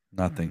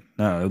 Nothing.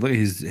 No, look, he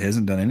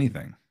hasn't done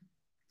anything.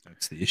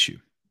 That's the issue.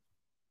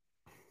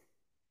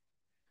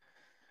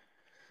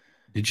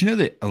 Did you know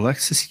that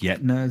Alexis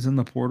Yetna is in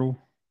the portal?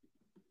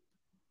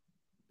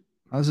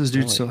 How does this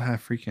dude still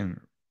have freaking?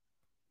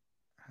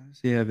 How does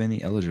he have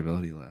any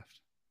eligibility left?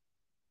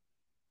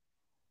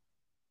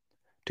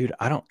 Dude,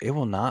 it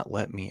will not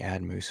let me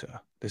add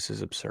Musa. This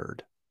is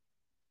absurd.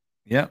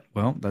 Yeah,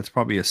 well, that's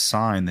probably a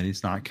sign that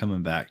he's not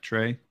coming back,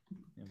 Trey.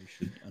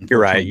 You're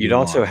right. You'd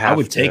also have. I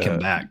would take him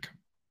back,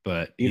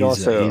 but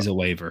he's a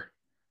waiver.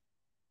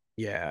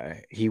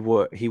 Yeah, he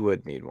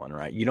would need one,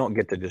 right? You don't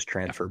get to just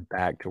transfer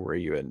back to where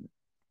you had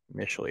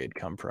initially had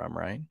come from,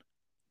 right?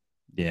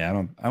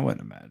 Yeah, I wouldn't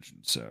imagine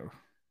so.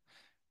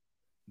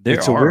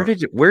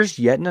 Where's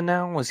Yetna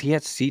now? Was he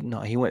at Seton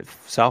Hall? He went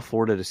South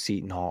Florida to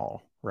Seton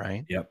Hall,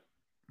 right? Yep.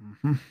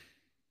 Mm-hmm.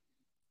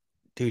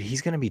 Dude,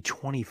 he's going to be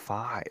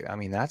 25. I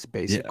mean, that's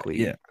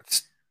basically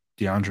it's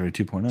DeAndre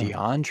 2.0.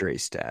 DeAndre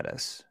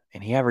status,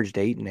 and he averaged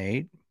 8 and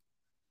 8.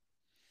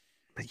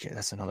 But yeah,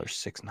 that's another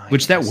 6'9".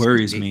 Which that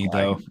worries me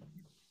though.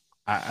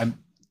 I'm,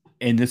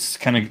 and this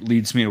kind of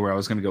leads me to where I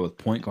was going to go with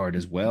point guard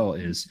as well.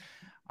 Is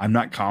I'm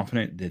not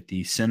confident that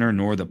the center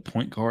nor the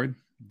point guard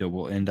that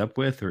we'll end up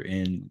with are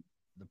in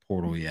the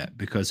portal yet.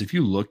 Because if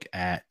you look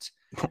at,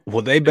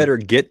 well, they better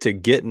get to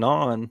getting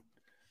on.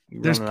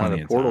 There's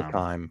plenty of portal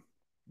time.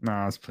 No,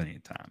 there's plenty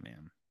of time,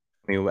 man.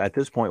 I mean, at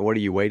this point, what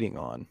are you waiting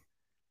on?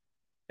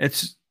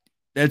 That's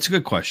a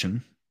good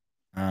question.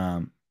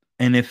 And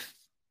if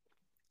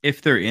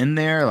they're in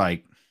there,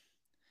 like,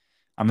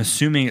 I'm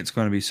assuming it's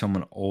going to be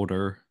someone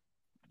older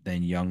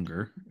than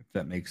younger, if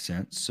that makes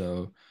sense.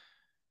 So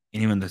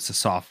anyone that's a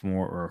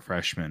sophomore or a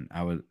freshman,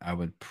 I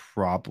would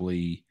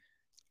probably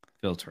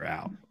filter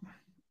out.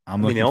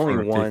 I'm looking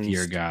for a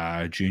fifth-year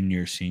guy,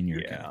 junior, senior.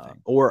 Yeah. Kind of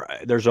thing. Or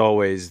there's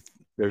always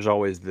there's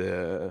always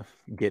the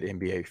get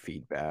NBA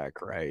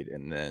feedback, right?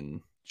 And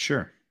then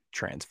Sure.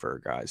 transfer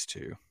guys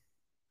too.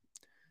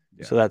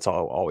 Yeah. So that's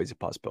always a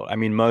possibility. I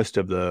mean, most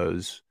of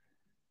those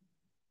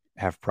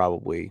have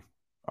probably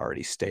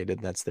already stated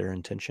that's their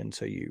intention.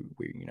 So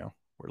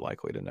we're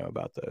likely to know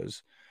about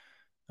those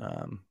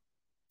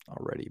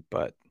already.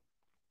 But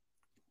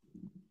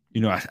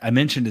I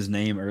mentioned his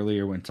name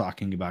earlier when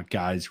talking about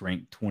guys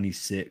ranked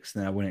 26,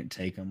 and I wouldn't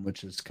take him,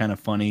 which is kind of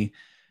funny.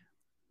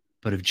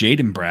 But if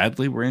Jaden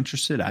Bradley were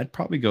interested, I'd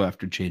probably go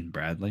after Jaden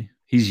Bradley.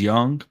 He's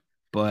young,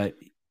 but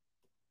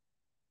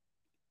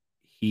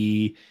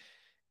he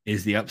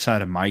is the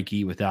upside of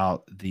Mikey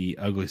without the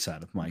ugly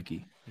side of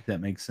Mikey, if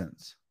that makes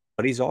sense.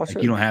 But he's also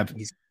like you don't have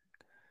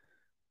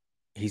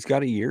he's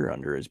got a year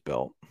under his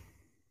belt.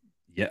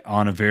 Yet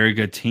on a very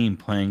good team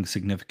playing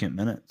significant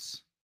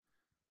minutes.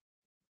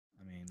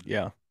 I mean,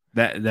 yeah,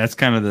 that's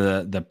kind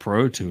of the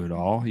pro to it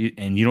all.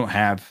 And you don't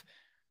have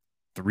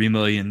 3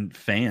 million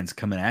fans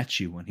coming at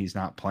you when he's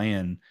not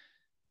playing,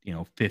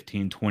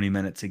 15, 20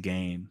 minutes a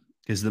game.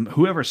 Because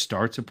whoever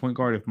starts a point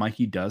guard, if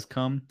Mikey does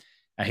come,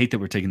 I hate that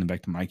we're taking them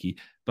back to Mikey,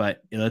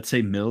 but let's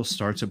say Mills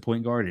starts at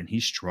point guard and he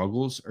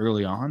struggles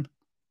early on.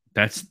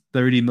 That's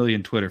 30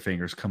 million Twitter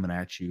fingers coming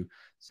at you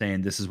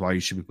saying this is why you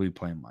should be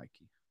playing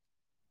Mikey.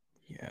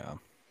 Yeah.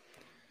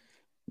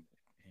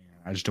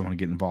 I just don't want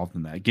to get involved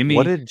in that. Give me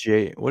what did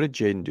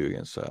Jaden do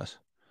against us?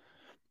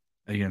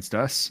 Against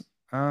us?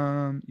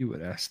 You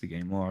would ask the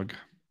game log.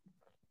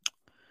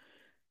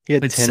 He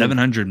had played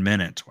 700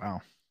 minutes.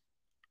 Wow.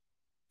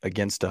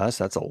 Against us,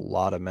 that's a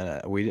lot of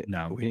minutes. We didn't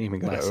even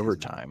go to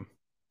overtime. Season.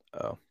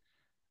 Oh.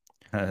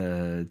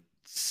 10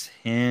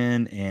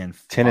 and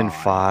 5. 10 and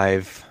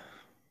 5.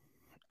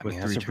 I mean,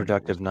 that's a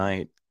productive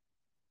night.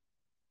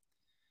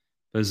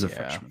 This is a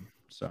freshman,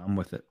 so I'm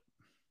with it.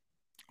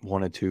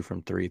 1 of 2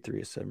 from 3,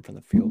 3 of 7 from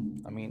the field.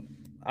 I mean,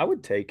 I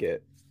would take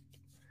it.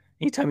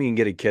 Anytime you can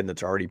get a kid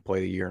that's already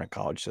played a year in a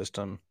college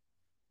system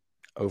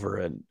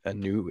over a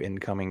new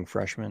incoming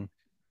freshman,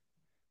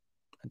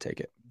 I'd take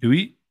it.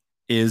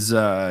 Is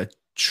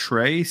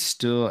Trey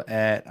still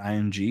at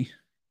IMG?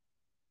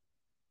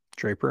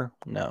 Draper?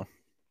 No.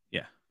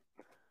 Yeah.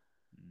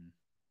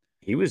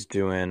 He was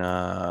doing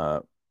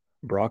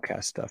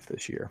broadcast stuff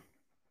this year.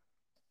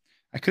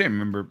 I couldn't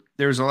remember.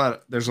 There's a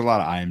lot of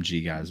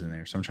IMG guys in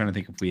there, so I'm trying to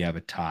think if we have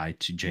a tie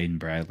to Jaden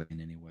Bradley in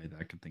any way that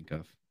I could think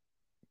of.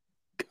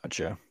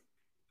 Gotcha.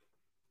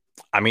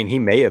 I mean, he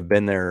may have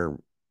been there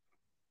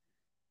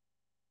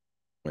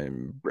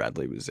when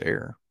Bradley was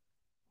there.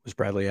 Was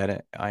Bradley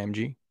at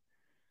IMG?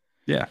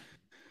 Yeah.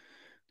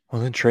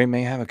 Well, then Trey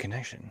may have a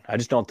connection. I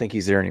just don't think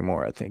he's there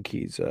anymore. I think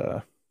he's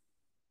doing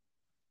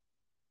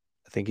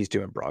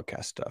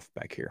broadcast stuff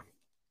back here.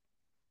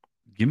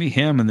 Give me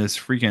him and this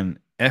freaking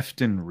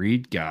Efton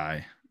Reed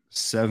guy,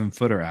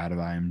 7-footer out of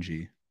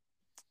IMG.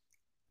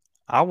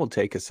 I will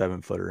take a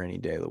 7-footer any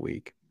day of the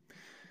week.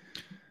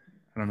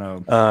 I don't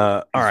know.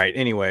 All right.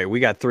 Anyway,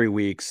 we got 3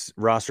 weeks.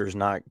 Roster's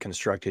not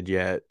constructed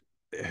yet.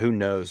 Who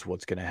knows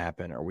what's going to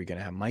happen? Are we going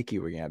to have Mikey?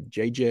 Are we going to have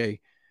JJ?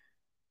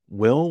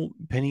 Will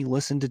Penny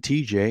listen to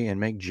TJ and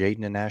make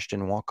Jaden and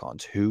Ashton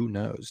walk-ons? Who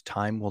knows?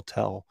 Time will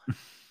tell.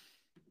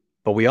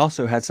 But we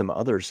also had some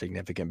other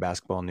significant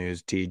basketball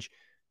news, TJ.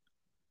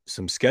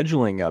 Some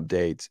scheduling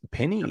updates.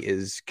 Penny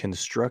is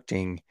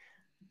constructing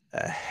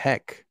a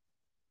heck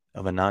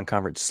of a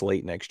non-conference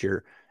slate next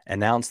year.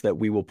 Announced that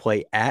we will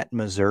play at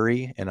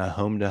Missouri in a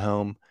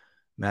home-to-home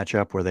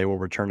matchup where they will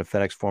return to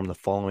FedEx Forum the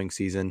following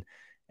season.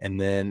 And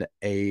then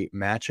a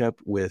matchup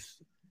with,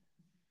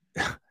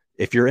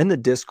 if you're in the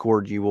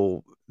Discord,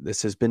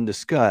 this has been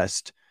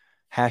discussed,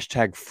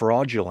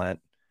 #fraudulent.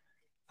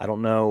 I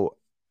don't know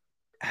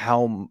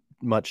how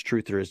much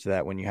truth there is to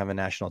that when you have a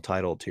national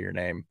title to your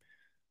name.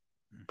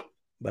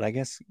 But I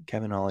guess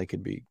Kevin Ollie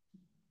could be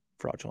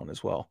fraudulent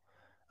as well.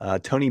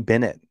 Tony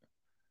Bennett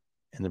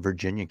and the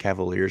Virginia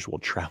Cavaliers will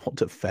travel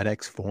to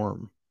FedEx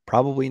Forum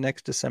probably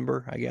next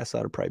December. I guess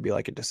that would probably be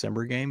like a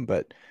December game,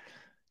 but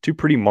 2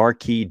 pretty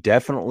marquee,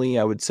 definitely,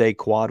 I would say,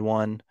 quad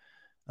one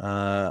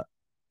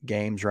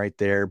games right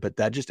there. But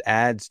that just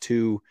adds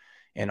to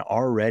an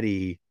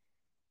already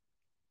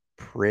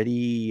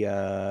pretty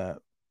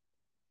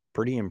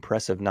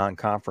impressive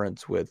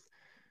non-conference with,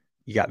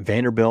 you got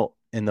Vanderbilt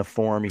in the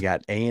Forum, you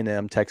got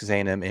A&M, Texas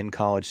A&M in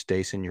College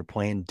Station. You're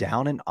playing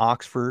down in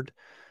Oxford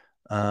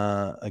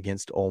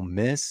against Ole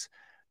Miss.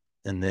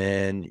 And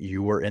then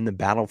you were in the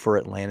battle for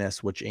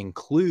Atlantis, which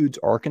includes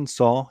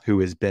Arkansas, who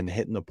has been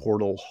hitting the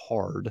portal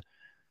hard.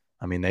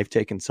 I mean, they've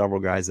taken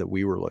several guys that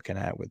we were looking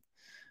at with.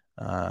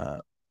 I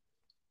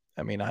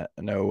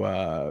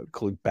know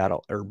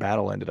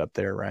Battle ended up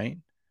there, right?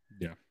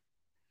 Yeah.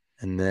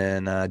 And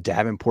then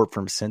Davenport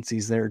from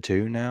Cincy's there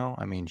too now.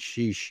 I mean,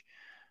 sheesh.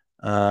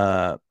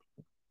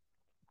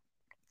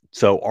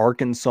 So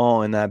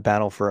Arkansas in that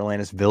battle for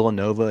Atlantis,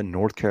 Villanova,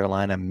 North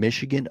Carolina,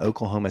 Michigan,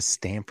 Oklahoma,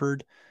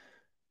 Stanford,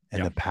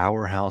 and the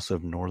powerhouse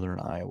of Northern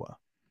Iowa.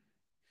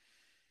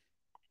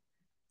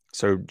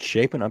 So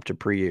shaping up to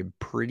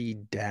pretty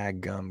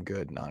daggum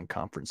good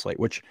non-conference slate,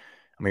 which,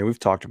 I mean, we've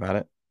talked about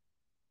it.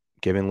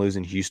 Given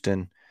losing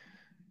Houston,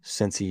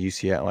 Cincy,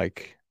 UCLA,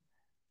 like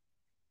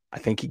I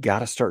think you got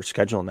to start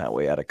scheduling that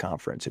way at a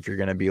conference if you're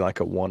going to be like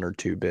a 1 or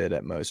 2 bid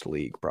at most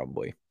league,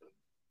 probably.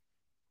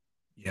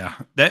 Yeah,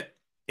 that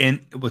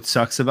and what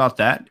sucks about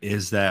that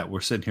is that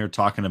we're sitting here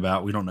talking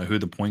about we don't know who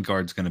the point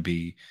guard's going to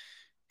be,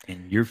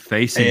 and you're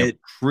facing a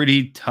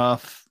pretty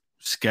tough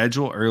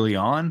schedule early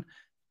on,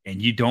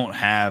 and you don't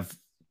have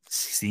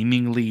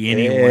seemingly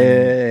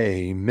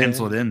anyone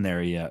penciled in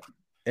there yet.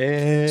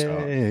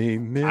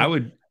 Amen. So I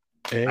would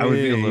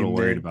be a little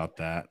worried about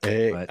that.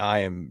 But I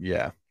am,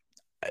 yeah.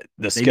 The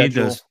they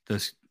schedule need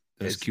those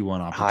Q1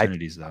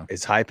 opportunities though.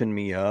 It's hyping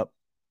me up,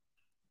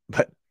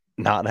 but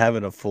not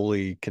having a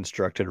fully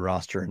constructed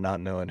roster and not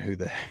knowing who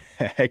the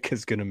heck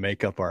is going to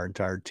make up our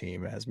entire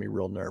team has me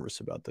real nervous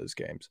about those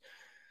games.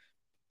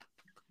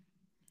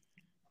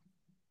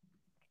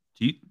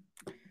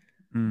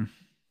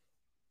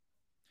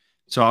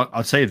 So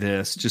I'll say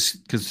this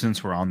just because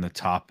since we're on the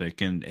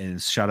topic,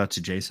 and shout out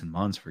to Jason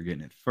Munz for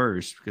getting it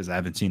first because I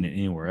haven't seen it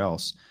anywhere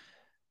else.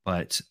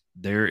 But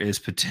there is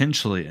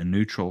potentially a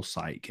neutral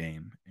site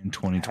game in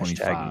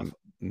 2025.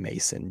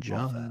 Mason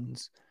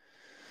Jones.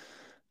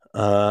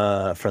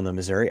 From the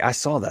Missouri. I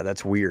saw that.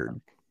 That's weird.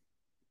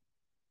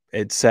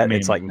 It's set. I mean,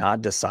 it's like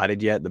not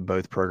decided yet. That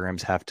both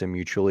programs have to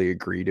mutually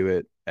agree to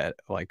it. At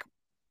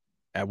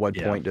what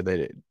point do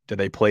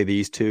they play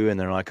these two? And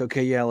they're like,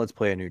 okay, yeah, let's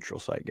play a neutral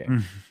site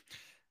game.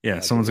 Yeah,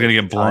 like, someone's gonna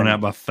get blown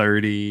out by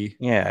 30.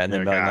 Yeah, and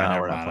then we're not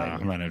playing.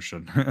 I'm not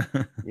interested.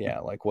 Yeah,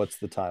 like what's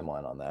the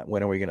timeline on that?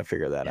 When are we gonna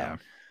figure that out?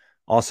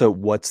 Also,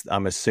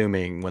 I'm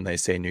assuming when they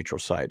say neutral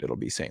site, it'll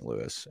be St.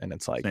 Louis, and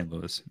it's like St.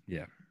 Louis.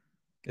 Yeah.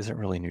 Is it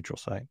really neutral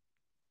site?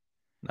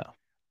 No.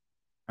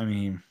 I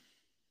mean,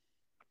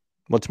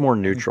 what's more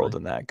neutral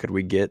than that? Could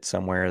we get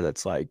somewhere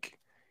that's like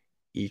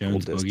equal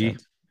Jones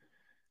distance?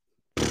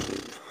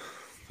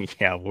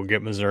 Yeah, we'll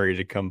get Missouri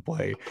to come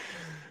play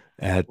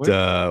at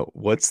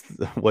what's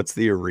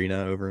the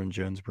arena over in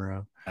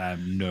Jonesboro? I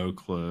have no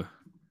clue.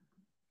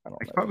 I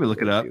could probably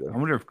look it up. Either. I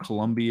wonder if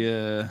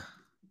Columbia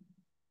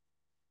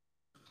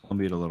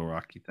to Little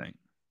Rock, you think?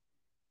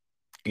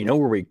 You know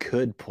where we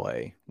could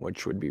play,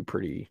 which would be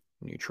pretty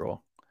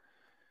neutral.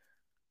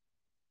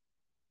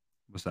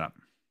 What's that?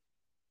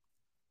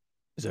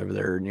 It's over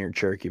there near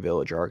Cherokee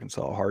Village,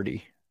 Arkansas.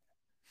 Hardy.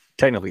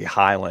 Technically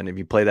Highland. If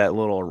you play that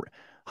little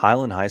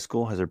Highland High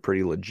School has a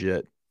pretty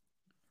legit,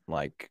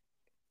 like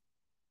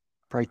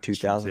probably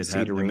 2,000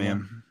 seat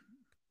arena.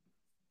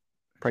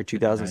 Probably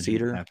 2,000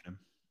 seater.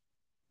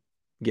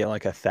 Get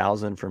like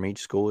 1,000 from each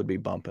school would be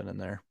bumping in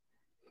there.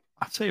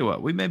 I'll tell you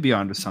what, we may be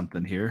onto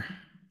something here.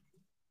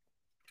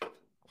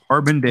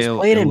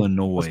 Carbondale,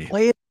 Illinois. Let's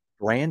play it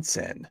in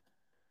Branson.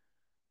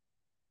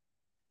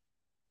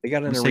 They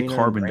got an arena. Say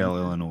Carbondale,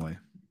 Illinois.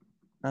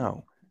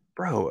 No,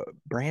 bro,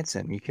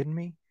 Branson. You kidding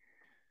me?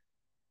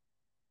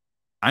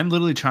 I'm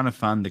literally trying to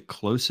find the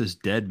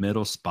closest dead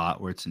middle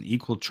spot where it's an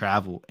equal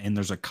travel, and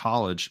there's a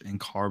college in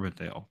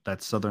Carbondale.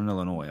 That's Southern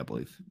Illinois, I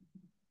believe.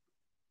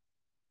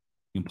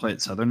 You can play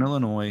at Southern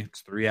Illinois.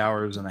 It's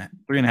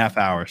 3.5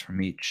 hours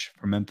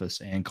from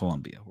Memphis and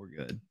Columbia. We're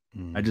good.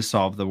 I just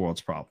solved the world's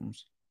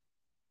problems.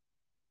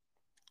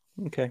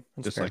 Okay.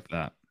 Just fair. Like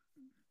that.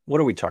 What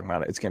are we talking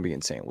about? It's going to be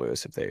in St.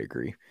 Louis if they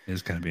agree.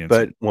 It's going to be in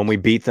But when we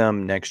beat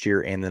them next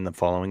year and then the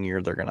following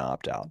year, they're going to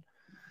opt out.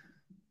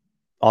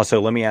 Also,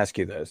 let me ask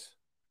you this.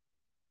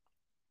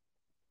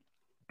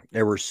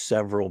 There were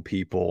several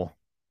people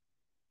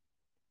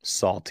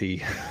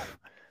salty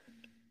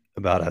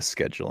about us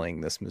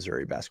scheduling this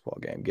Missouri basketball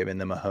game, giving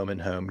them a home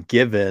and home,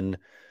 given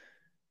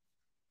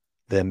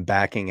them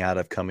backing out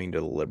of coming to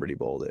the Liberty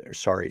Bowl,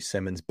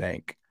 Simmons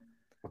Bank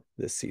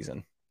this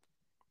season.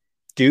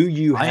 Do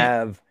you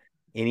have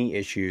any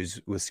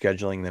issues with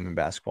scheduling them in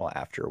basketball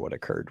after what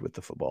occurred with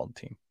the football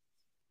team?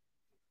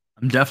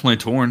 I'm definitely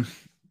torn.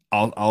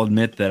 I'll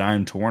admit that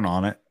I'm torn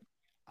on it.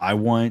 I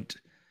want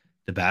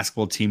the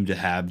basketball team to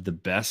have the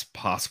best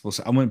possible.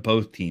 I want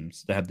both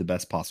teams to have the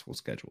best possible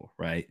schedule,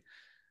 right?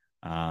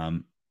 I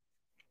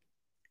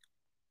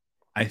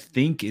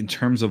think in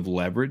terms of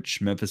leverage,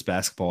 Memphis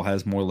basketball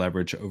has more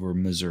leverage over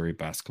Missouri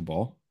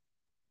basketball.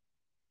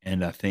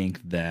 And I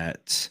think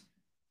that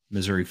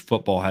Missouri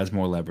football has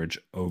more leverage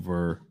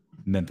over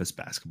Memphis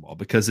basketball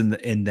because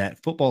in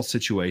that football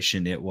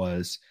situation, it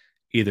was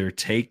either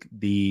take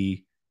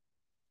the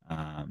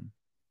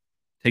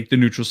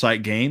neutral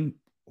site game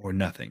or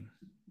nothing.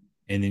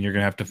 And then you're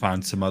going to have to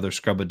find some other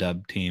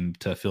scrub-a-dub team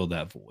to fill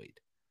that void.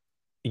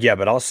 Yeah,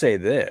 but I'll say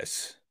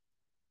this.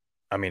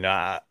 I mean,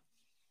 I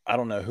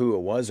don't know who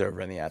it was over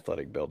in the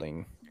athletic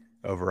building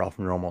over off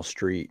Normal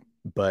Street,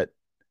 but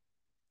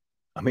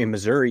I mean,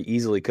 Missouri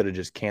easily could have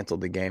just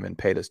canceled the game and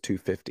paid us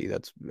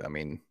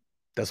 $250.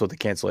 That's what the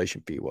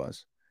cancellation fee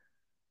was.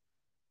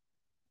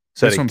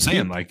 So that's what I'm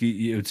saying. Like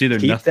it's either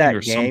nothing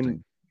or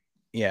something.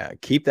 Yeah,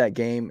 keep that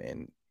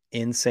game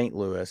in St.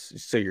 Louis.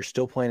 So you're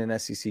still playing an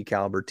SEC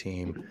caliber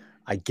team.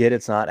 I get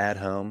it's not at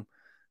home,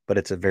 but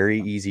it's a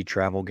very easy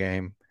travel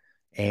game,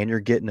 and you're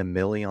getting $1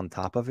 million on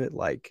top of it.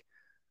 Like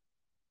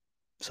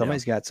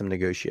somebody's got some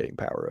negotiating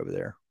power over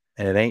there,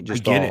 and it ain't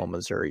just all on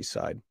Missouri's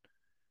side.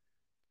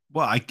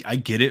 Well, I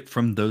get it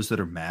from those that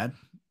are mad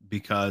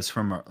because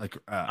from a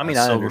I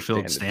Silver Field understand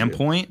it too.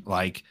 standpoint,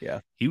 like Yeah.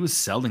 he was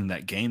selling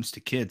that games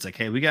to kids. Like,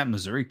 hey, we got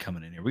Missouri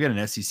coming in here. We got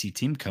an SEC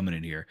team coming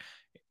in here.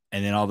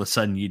 And then all of a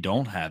sudden you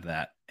don't have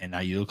that. And now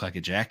you look like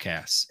a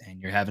jackass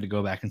and you're having to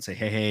go back and say,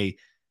 hey,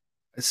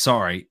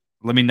 sorry,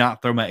 let me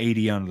not throw my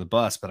AD under the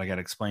bus, but I got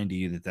to explain to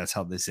you that that's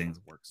how these things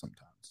work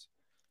sometimes.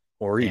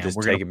 Or you And just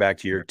we're take gonna it back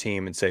to your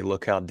team and say,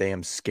 look how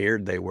damn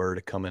scared they were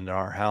to come into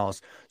our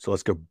house. So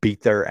let's go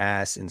beat their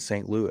ass in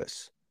St.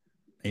 Louis.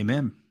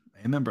 Amen.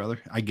 Amen, brother.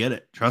 I get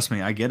it. Trust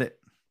me, I get it.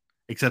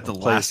 Except the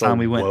Don't play last this time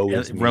we old went woe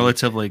is me.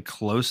 relatively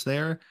close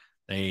there,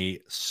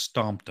 they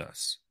stomped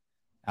us.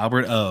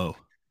 Albert O.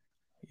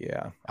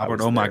 Yeah.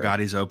 Albert, oh my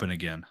God, he's open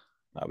again.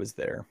 I was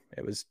there.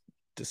 It was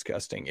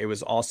disgusting. It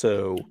was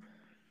also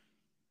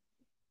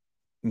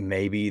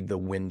maybe the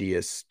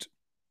windiest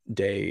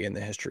day in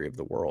the history of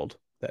the world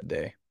that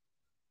day.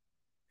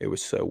 It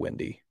was so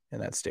windy in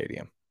that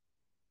stadium.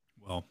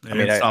 Well, I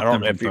mean, I don't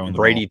know if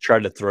Brady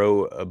tried to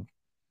throw a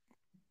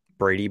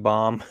Brady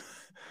bomb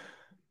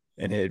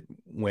and it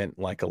went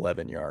like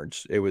 11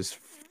 yards. It was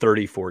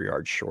 34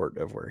 yards short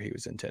of where he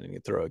was intending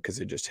to throw it because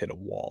it just hit a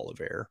wall of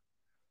air.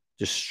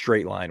 Just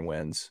straight line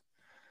winds.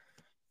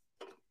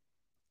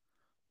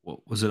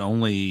 Well, was it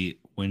only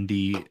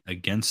windy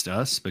against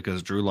us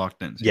because Drew Lock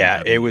didn't?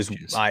 Yeah, it was.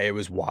 It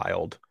was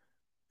wild.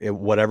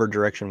 Whatever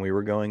direction we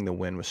were going, the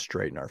wind was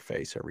straight in our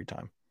face every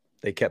time.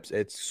 It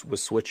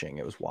was switching.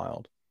 It was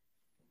wild.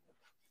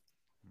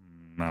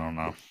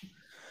 I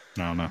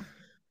don't know.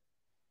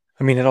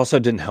 I mean, it also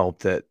didn't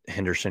help that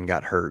Henderson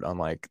got hurt on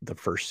like the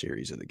first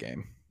series of the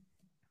game.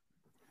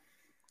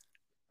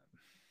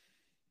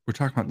 We're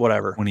talking about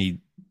whatever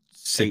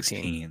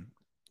 2016,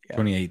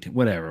 2018,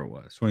 whatever it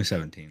was,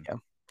 2017.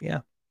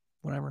 Yeah,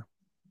 whatever.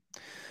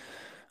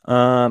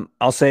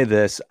 I'll say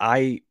this: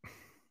 I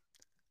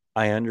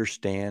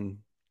understand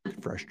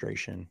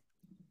frustration.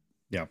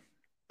 Yeah,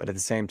 but at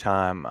the same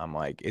time, I'm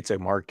like, it's a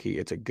marquee.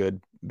 It's a good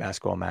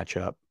basketball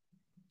matchup.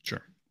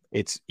 Sure.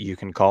 You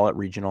can call it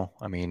regional.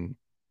 I mean,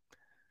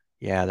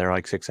 yeah, they're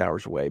like 6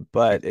 hours away,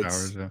 but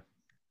I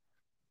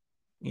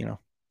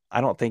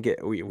don't think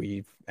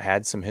we've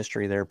had some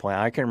history there playing.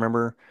 I can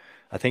remember,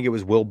 I think it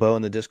was Will Bow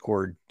in the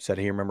Discord said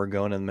he remember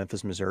going to the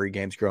Memphis, Missouri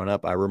games growing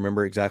up. I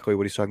remember exactly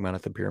what he's talking about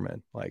at the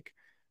Pyramid. Like,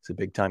 it's a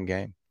big time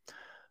game.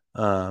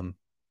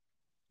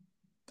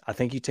 I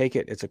think you take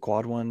it. It's a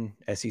quad one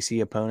SEC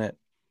opponent,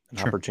 an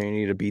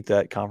opportunity to beat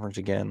that conference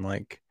again.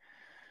 Like,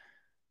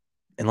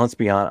 and let's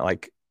be honest,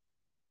 like,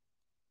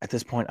 at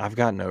this point, I've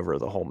gotten over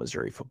the whole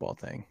Missouri football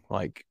thing.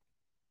 Like,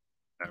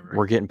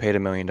 we're getting paid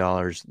 $1 million.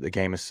 The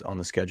game is on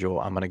the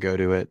schedule. I'm going to go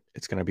to it.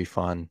 It's going to be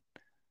fun.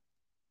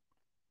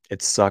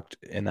 It sucked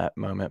in that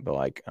moment, but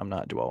like, I'm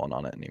not dwelling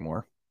on it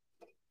anymore.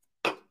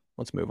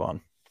 Let's move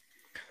on.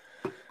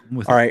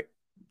 All right.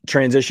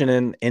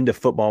 Transitioning into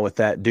football with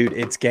that. Dude,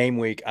 it's game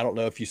week. I don't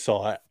know if you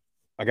saw it.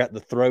 I got the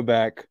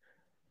throwback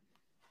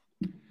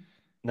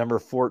number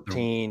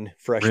 14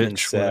 freshman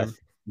Seth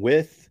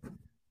with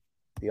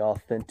the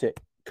authentic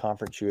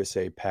Conference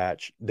USA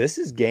patch. This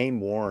is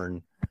game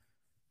worn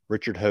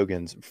Richard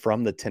Hogan's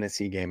from the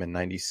Tennessee game in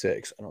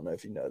 96. I don't know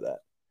if you know that.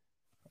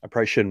 I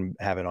probably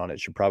shouldn't have it on. It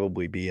should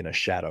probably be in a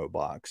shadow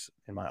box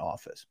in my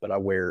office, but I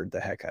wear the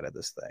heck out of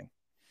this thing.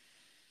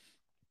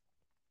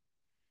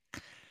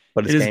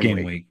 But it's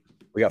game week.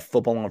 We got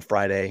football on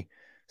Friday,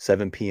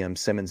 7 p.m.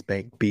 Simmons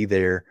Bank. Be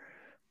there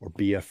or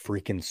be a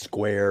freaking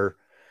square.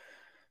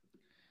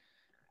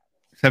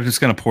 Except it's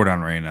going to pour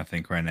down rain, I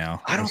think, right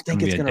now. I don't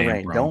think it's going to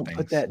rain.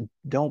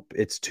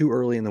 It's too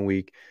early in the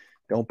week.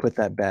 Don't put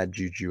that bad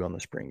juju on the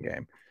spring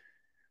game.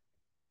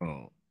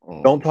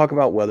 Don't talk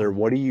about weather.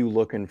 What are you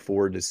looking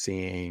forward to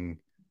seeing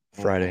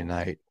Friday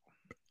night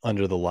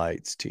under the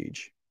lights,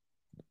 Teej?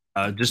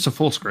 Just a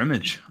full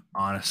scrimmage,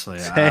 honestly.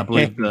 I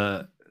believe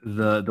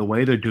the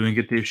way they're doing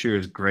it this year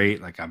is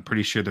great. Like, I'm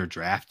pretty sure they're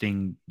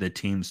drafting the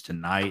teams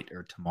tonight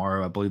or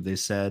tomorrow, I believe they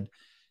said.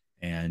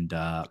 And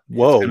it's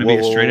going to be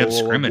a straight up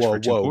scrimmage for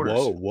 2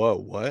 quarters.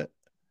 What?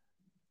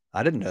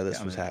 I didn't know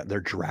this was happening.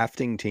 They're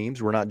drafting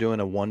teams. We're not doing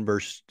a one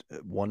versus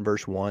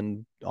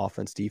one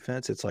offense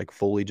defense. It's like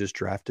fully just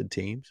drafted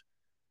teams.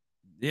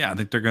 Yeah, I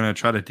think they're going to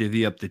try to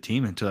divvy up the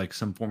team into like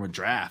some form of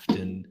draft.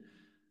 And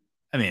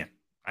I mean,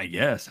 I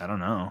guess, I don't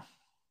know.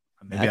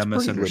 Maybe I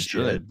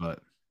misunderstood,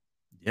 but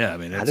yeah, I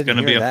mean, it's going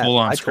to be a full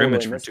on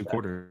scrimmage for 2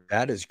 quarters.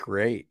 That is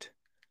great.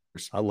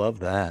 I love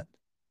that.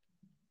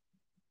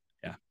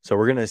 Yeah. So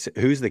we're going to,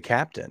 who's the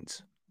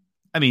captains?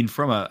 I mean,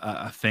 from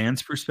a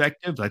fan's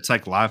perspective, that's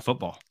like live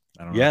football.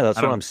 I don't know. Yeah,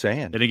 that's what I'm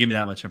saying. They didn't give me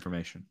that much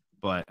information,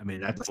 but I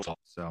mean, that's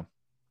so.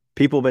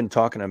 People have been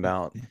talking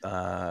about,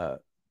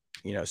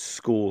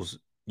 schools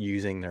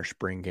using their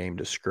spring game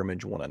to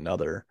scrimmage one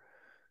another.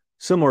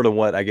 Similar to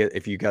what I get,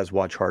 if you guys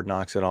watch Hard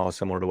Knocks at all,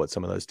 similar to what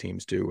some of those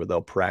teams do, where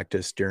they'll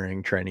practice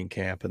during training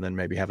camp and then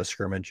maybe have a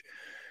scrimmage.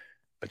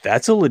 But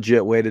that's a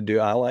legit way to do.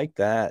 I like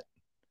that.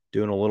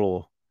 Doing a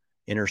little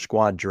inter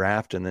squad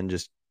draft and then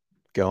just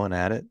going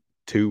at it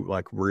to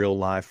like real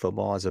live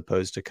football as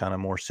opposed to kind of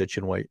more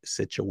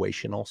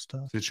situational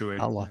stuff.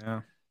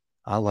 Yeah.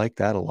 I like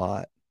that a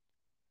lot.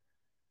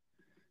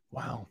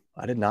 Wow.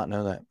 I did not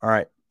know that. All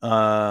right.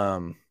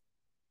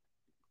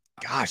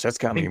 Gosh, that's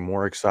got me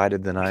more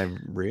excited than I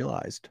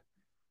realized.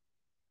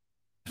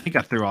 I think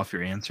I threw off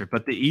your answer,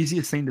 but the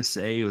easiest thing to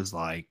say was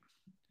like,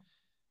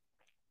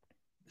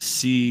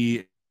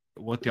 see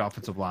what the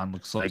offensive line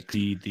looks like,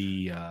 see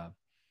the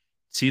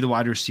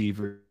wide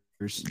receivers.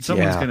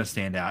 Someone's going to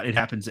stand out. It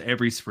happens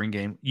every spring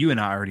game. You and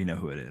I already know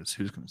who it is.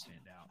 Who's going to stand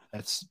out?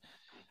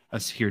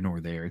 That's here nor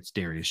there. It's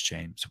Darias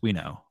James. We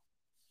know,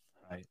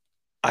 right?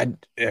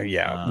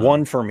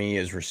 One for me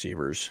is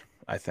receivers,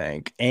 I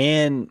think,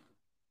 and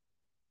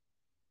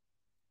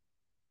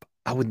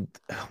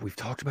we've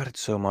talked about it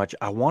so much.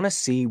 I want to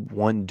see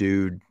one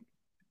dude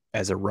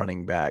as a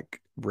running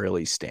back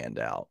really stand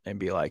out and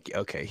be like,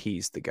 okay,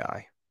 he's the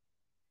guy.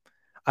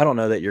 I don't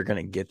know that you're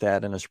going to get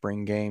that in a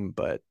spring game,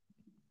 but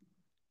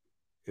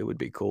it would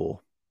be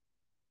cool.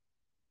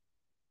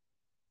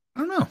 I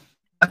don't know.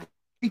 I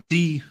think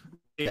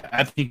you're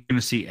going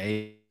to see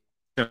a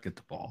get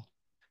the ball.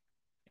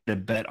 The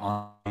bet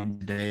on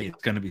today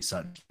it's going to be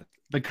Sutton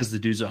because the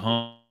dude's at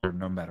home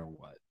no matter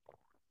what.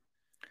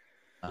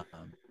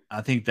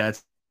 I think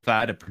that's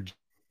a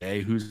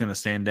day who's going to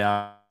stand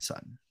out.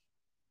 Sutton.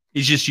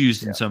 He's just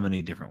used in so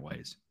many different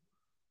ways.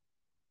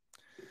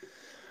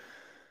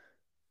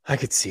 I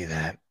could see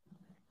that.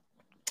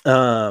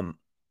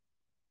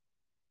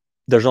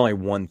 There's only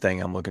one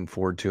thing I'm looking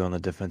forward to on the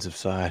defensive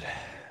side.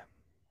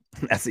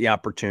 That's the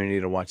opportunity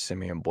to watch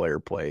Simeon Blair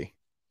play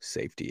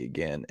safety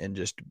again and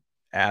just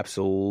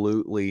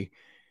absolutely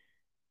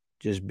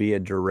just be a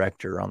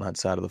director on that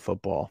side of the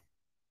football.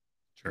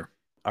 Sure.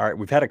 All right.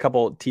 We've had a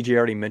couple, TJ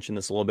already mentioned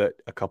this a little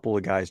bit, a couple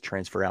of guys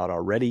transfer out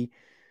already.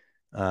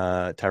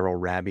 Tyrell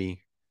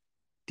Rabbie,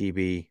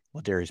 DB,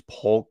 Ladarius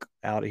Polk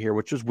out of here,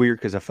 which was weird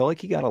because I felt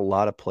like he got a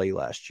lot of play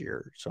last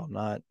year. So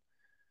I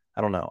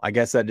don't know. I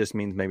guess that just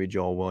means maybe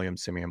Joel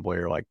Williams, Simeon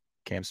Blair, like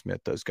Cam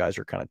Smith, those guys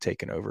are kind of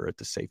taking over at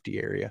the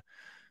safety area.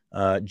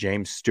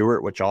 James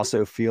Stewart, which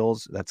also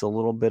feels that's a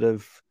little bit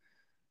of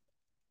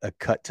a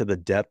cut to the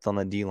depth on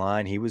the D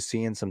line. He was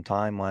seeing some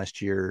time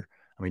last year.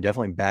 I mean,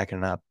 definitely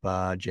backing up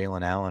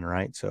Jalen Allen,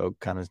 right? So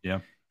kind of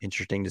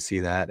interesting to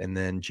see that. And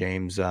then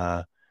James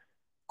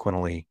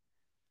Quinnelly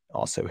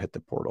also hit the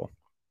portal.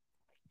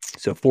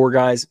 So 4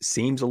 guys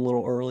seems a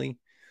little early.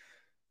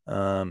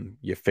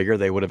 You figure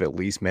they would have at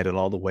least made it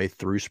all the way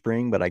through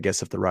spring, but I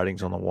guess if the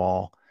writing's on the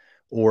wall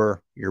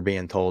or you're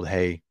being told,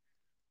 hey,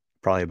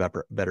 probably a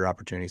better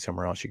opportunity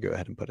somewhere else, you go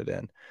ahead and put it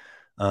in.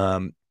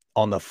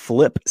 On the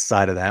flip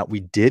side of that, we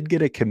did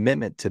get a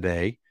commitment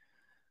today.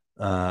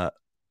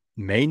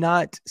 May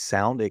not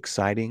sound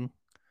exciting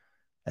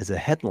as a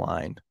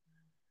headline,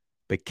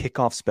 but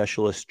kickoff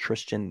specialist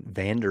Tristan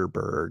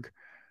Vanderberg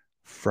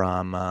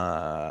from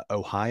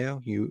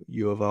Ohio,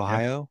 U of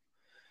Ohio,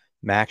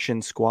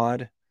 Maction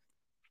squad,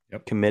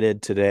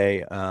 committed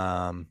today.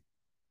 I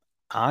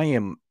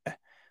am,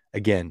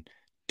 again,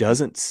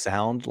 doesn't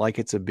sound like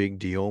it's a big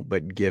deal,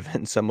 but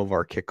given some of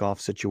our kickoff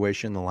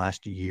situation the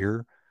last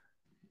year,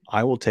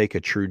 I will take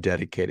a true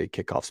dedicated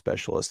kickoff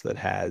specialist that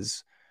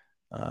has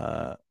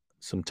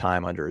some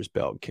time under his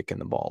belt kicking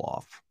the ball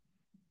off.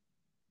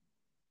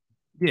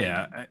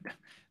 Yeah,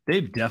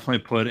 they've definitely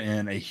put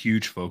in a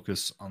huge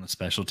focus on the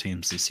special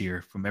teams this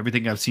year. From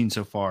everything I've seen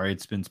so far,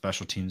 it's been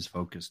special teams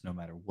focused no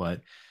matter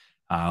what.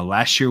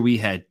 Last year we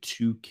had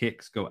 2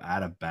 kicks go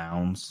out of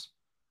bounds.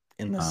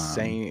 In the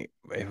same,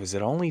 was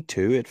it only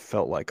 2? It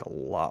felt like a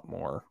lot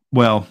more.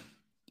 Well,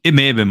 it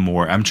may have been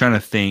more. I'm trying to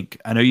think.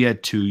 I know you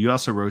had 2. You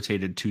also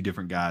rotated 2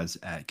 different guys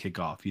at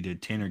kickoff. You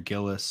did Tanner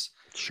Gillis,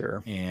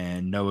 sure,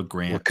 and Noah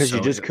Grant. Because you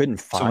just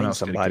couldn't find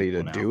somebody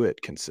to do it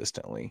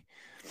consistently.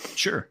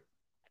 Sure.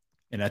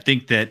 And I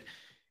think that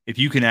if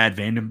you can add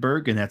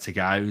Vandenberg, and that's a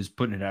guy who's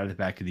putting it out of the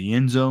back of the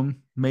end zone,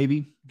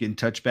 maybe getting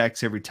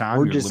touchbacks every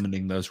time, you're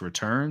limiting those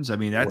returns. I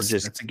mean, that's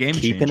a game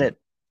keeping changer. It,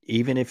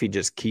 even if he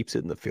just keeps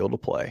it in the field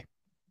of play.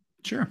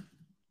 Sure.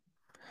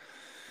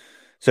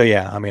 So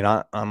yeah, I mean,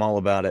 I'm all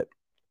about it.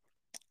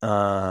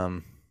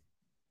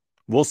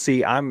 We'll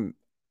see. I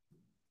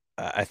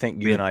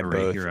think you and I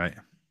both. You're right.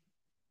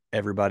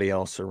 Everybody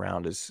else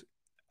around is,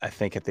 I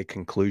think, at the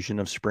conclusion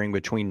of spring,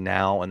 between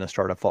now and the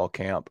start of fall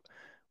camp,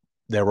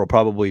 there will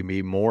probably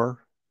be more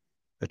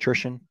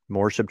attrition,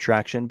 more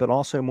subtraction, but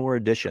also more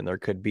addition. There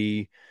could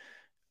be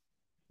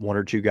 1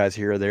 or 2 guys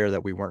here or there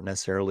that we weren't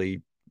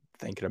necessarily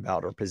thinking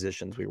about, or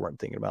positions we weren't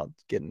thinking about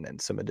getting in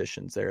some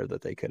additions there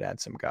that they could add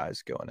some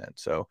guys going in.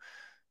 So,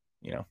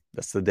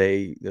 that's the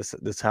day.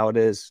 This how it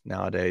is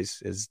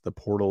nowadays, is the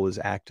portal is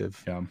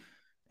active. Yeah.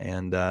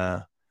 And,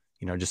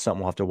 just something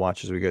we'll have to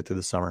watch as we go through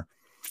the summer.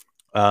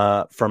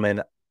 From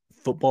an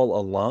football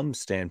alum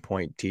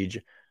standpoint,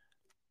 TJ,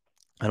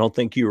 I don't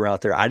think you were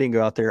out there. I didn't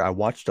go out there. I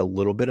watched a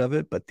little bit of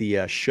it, but the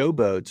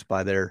Showboats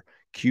by their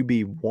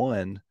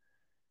QB1,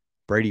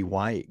 Brady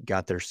White,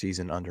 got their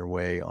season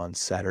underway on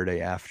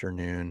Saturday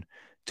afternoon.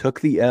 Took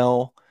the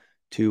L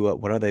to,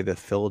 what are they, the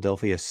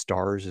Philadelphia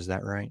Stars? Is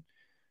that right?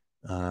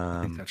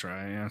 I think that's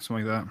right. Yeah,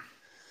 something like that.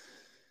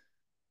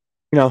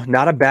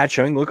 Not a bad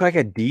showing. Looked like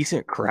a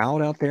decent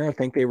crowd out there. I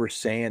think they were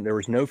saying there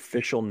was no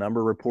official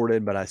number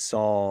reported, but I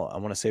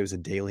want to say it was a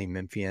Daily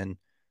Memphian,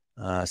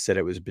 said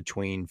it was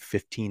between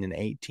 15 and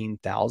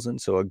 18,000.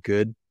 So a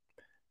good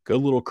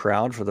little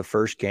crowd for the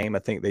first game. I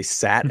think they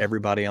sat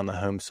everybody on the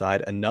home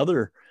side.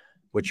 Another,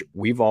 which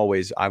I've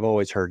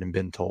always heard and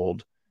been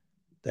told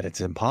that it's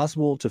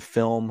impossible to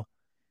film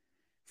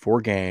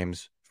 4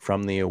 games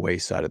from the away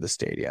side of the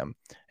stadium.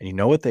 And you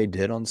know what they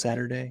did on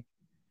Saturday?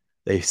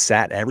 They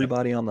sat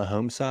everybody on the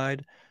home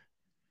side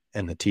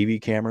and the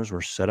TV cameras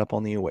were set up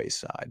on the away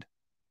side.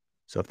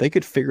 So if they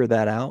could figure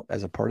that out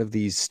as a part of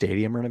these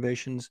stadium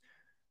renovations,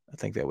 I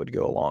think that would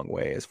go a long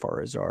way as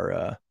far as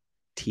our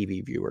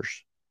TV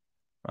viewers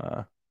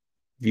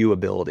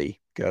viewability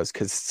goes.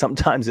 Because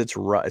sometimes it's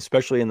rough,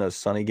 especially in those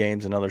sunny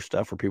games and other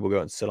stuff where people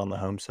go and sit on the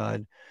home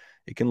side.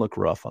 It can look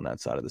rough on that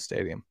side of the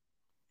stadium.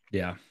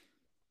 Yeah.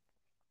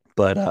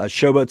 But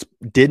Showboats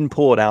didn't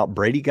pull it out.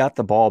 Brady got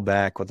the ball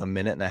back with a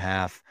minute and a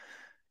half,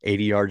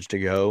 80 yards to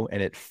go,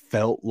 and it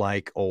felt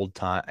like old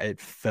time. It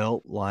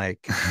felt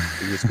like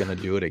he was going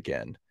to do it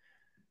again.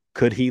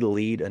 Could he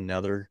lead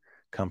another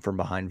come from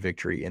behind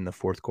victory in the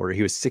fourth quarter?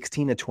 He was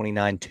 16 to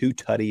 29, 2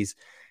 tutties,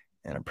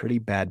 and a pretty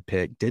bad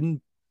pick.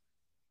 Didn't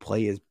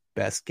play his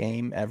best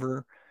game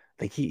ever. I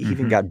think he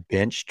even got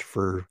benched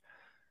for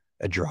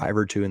a drive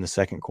or two in the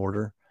second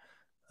quarter.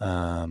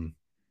 But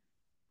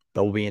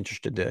we'll be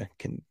interested to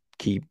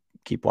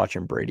keep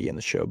watching Brady and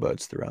the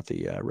Showboats throughout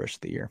the rest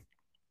of the year.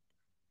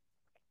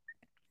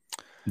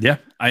 Yeah,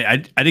 I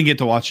didn't get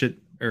to watch it,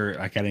 or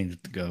I didn't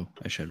get to go.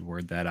 I should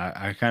word that.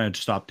 I kind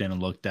of stopped in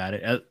and looked at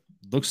it. It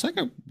looks like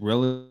a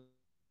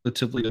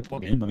relatively good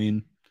game. I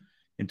mean,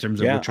 in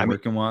terms of what you're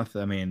working with,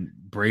 I mean,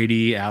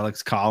 Brady,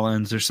 Alex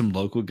Collins, there's some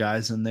local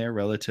guys in there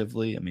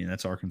relatively. I mean,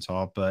 that's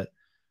Arkansas, but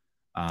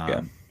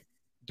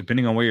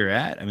depending on where you're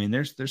at, I mean,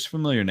 there's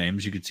familiar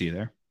names you could see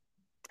there.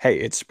 Hey,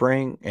 it's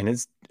spring and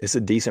it's a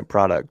decent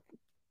product.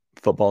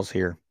 Football's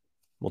here.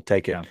 We'll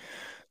take it.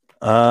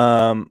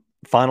 Yeah.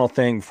 Final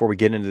thing before we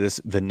get into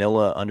this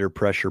vanilla under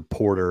pressure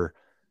porter,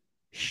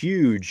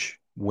 huge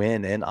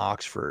win in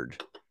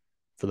Oxford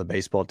for the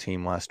baseball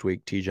team last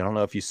week. TJ, I don't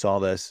know if you saw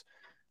this.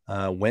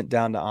 Went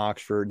down to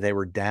Oxford. They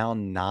were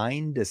down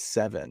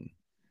 9-7 in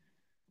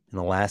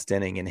the last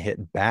inning and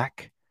hit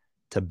back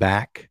to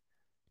back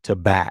to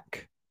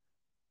back.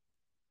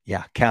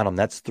 Yeah, count them.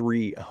 That's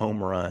 3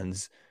 home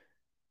runs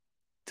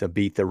to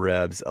beat the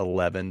Rebs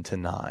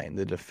 11-9,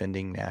 the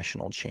defending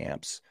national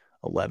champs.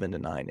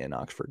 11-9 in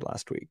Oxford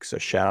last week. So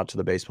shout out to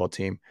the baseball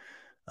team.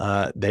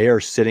 They are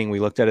sitting, we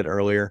looked at it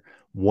earlier,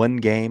 1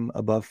 game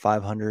above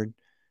 500,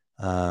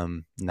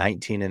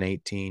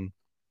 19-18.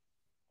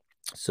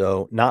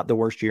 So not the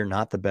worst year,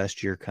 not the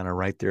best year, kind of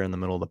right there in the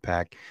middle of the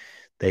pack.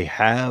 They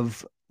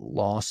have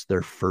lost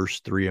their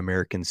first 3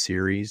 American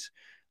series.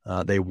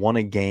 They won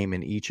a game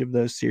in each of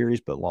those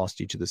series, but lost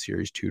each of the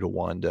series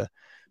 2-1.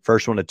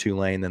 First one to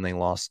Tulane, then they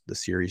lost the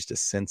series to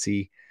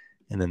Cincy.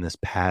 And then this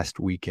past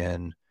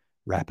weekend,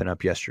 wrapping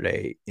up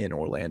yesterday in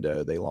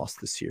Orlando, they lost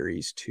the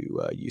series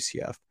to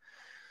UCF.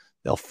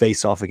 They'll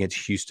face off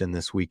against Houston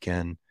this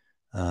weekend.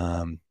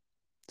 So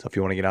if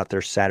you want to get out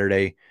there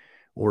Saturday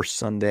or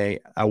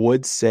Sunday, I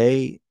would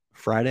say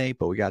Friday,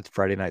 but we got the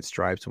Friday night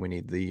stripes and we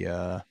need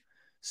the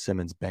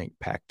Simmons Bank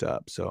packed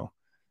up. So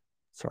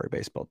sorry,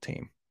 baseball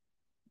team.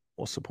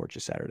 We'll support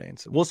you Saturday.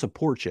 And we'll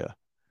support you.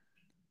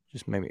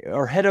 Just maybe,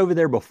 or head over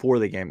there before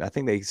the game. I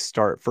think they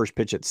start first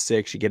pitch at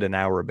 6. You get an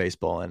hour of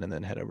baseball in, and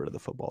then head over to the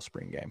football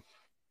spring game.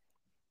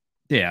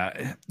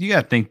 Yeah, you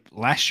got to think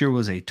last year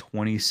was a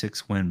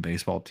 26-win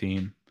baseball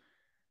team,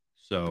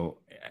 so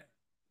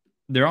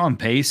they're on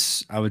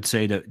pace, I would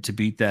say, to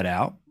beat that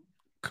out.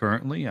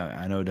 Currently,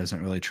 I know it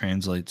doesn't really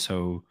translate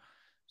so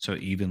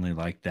evenly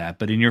like that,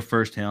 but in your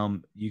first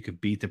helm, you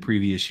could beat the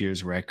previous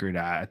year's record.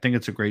 I think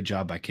it's a great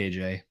job by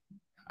KJ.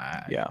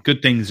 Yeah,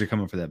 good things are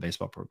coming for that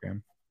baseball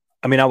program.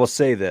 I mean, I will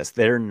say this.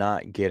 They're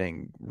not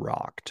getting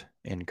rocked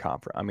in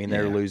conference. I mean,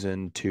 they're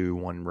losing 2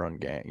 one-run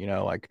game.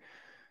 Like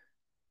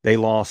they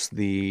lost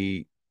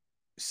the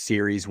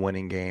series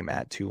winning game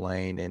at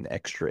Tulane in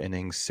extra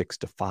innings,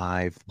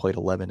 6-5, played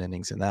 11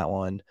 innings in that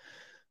one.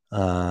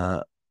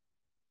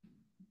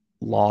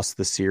 Lost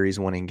the series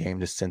winning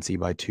game to Cincy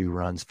by 2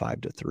 runs,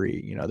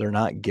 5-3. They're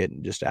not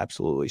getting just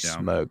absolutely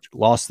smoked.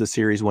 Lost the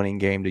series winning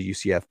game to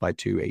UCF by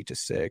 2,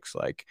 8-6.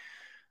 Like,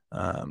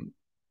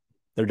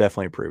 they're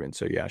definitely improving.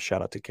 So, yeah,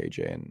 shout out to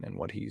KJ and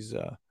what he's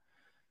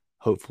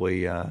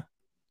hopefully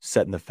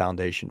setting the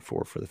foundation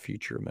for the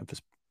future of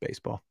Memphis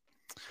baseball.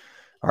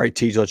 All right,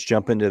 TJ, let's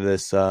jump into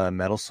this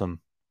meddlesome.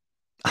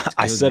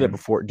 I said it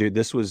before. Dude,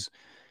 this was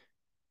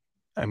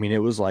 – I mean, it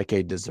was like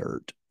a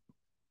dessert.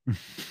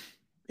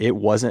 It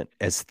wasn't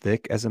as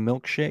thick as a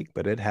milkshake,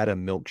 but it had a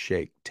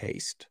milkshake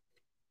taste.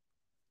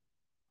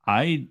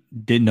 I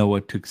didn't know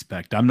what to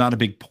expect. I'm not a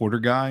big porter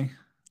guy,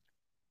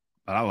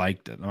 but I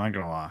liked it. I'm not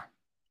going to lie.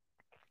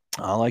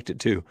 I liked it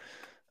too.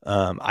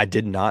 I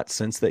did not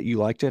sense that you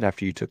liked it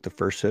after you took the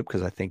first sip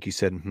because I think you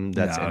said,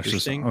 that's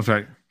interesting. I was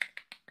like,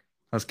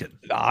 that's good.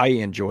 I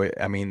enjoy it.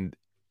 I mean,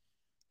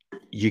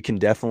 you can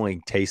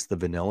definitely taste the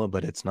vanilla,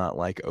 but it's not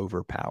like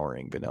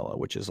overpowering vanilla,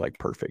 which is like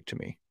perfect to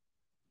me.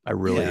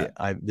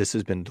 This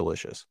has been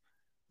delicious.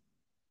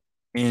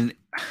 And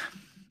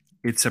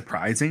it's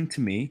surprising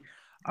to me.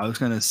 I was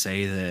going to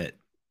say that,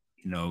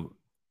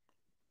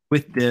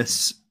 with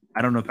this,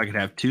 I don't know if I could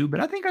have 2, but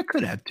I think I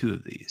could have 2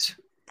 of these.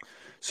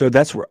 So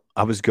that's where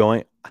I was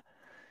going.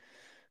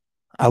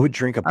 I would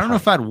drink a pint. I don't know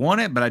if I'd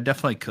want it, but I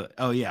definitely could.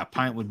 Oh, yeah. A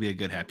pint would be a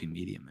good happy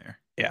medium there.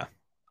 Yeah.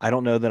 I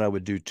don't know that I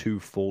would do 2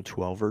 full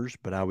 12ers,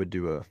 but I would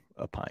do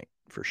a pint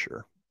for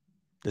sure.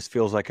 This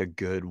feels like a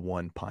good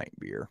 1 pint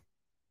beer.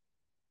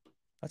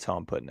 That's how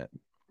I'm putting it.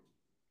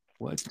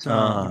 What do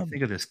you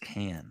think of this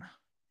can?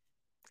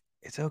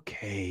 It's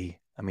okay.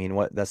 I mean,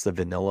 that's the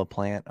vanilla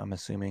plant, I'm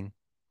assuming.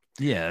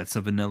 Yeah, it's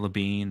a vanilla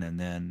bean, and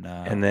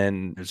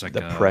then there's like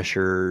the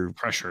pressure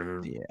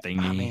thingy.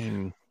 I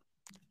mean,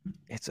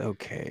 it's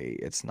okay.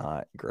 It's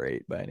not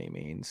great by any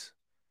means.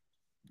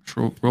 It's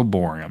real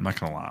boring. I'm not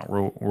gonna lie.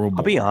 Real boring.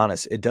 I'll be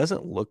honest. It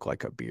doesn't look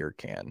like a beer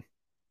can.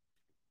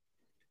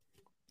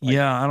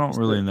 I don't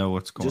really know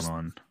what's going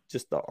on.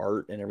 Just the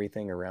art and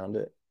everything around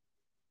it.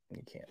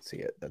 You can't see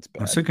it. That's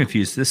bad. I'm so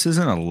confused. This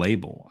isn't a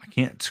label. I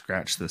can't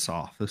scratch this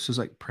off. This is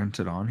like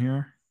printed on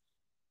here.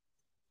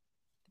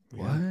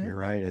 Yeah, what? You're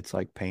right. It's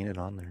like painted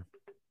on there.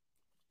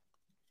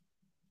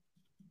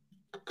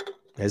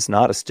 It's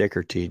not a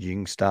sticker, T. You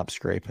can stop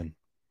scraping.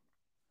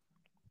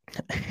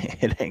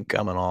 It ain't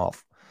coming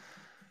off.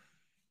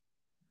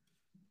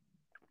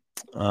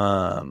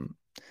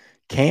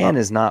 Can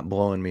is not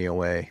blowing me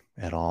away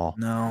at all.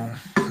 No,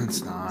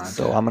 it's not.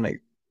 So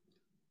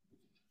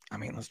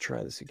let's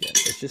try this again.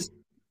 It's just,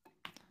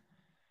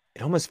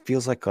 it almost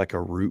feels like a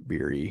root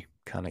beery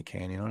kind of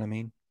can. You know what I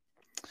mean?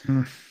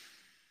 I'm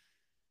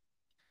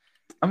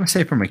gonna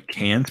say from a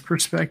can's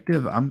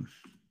perspective, I'm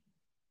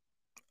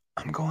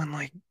going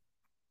like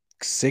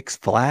 6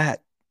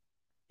 flat.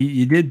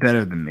 You did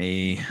better than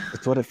me.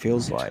 That's what it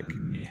feels like.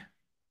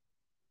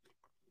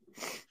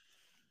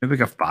 Maybe like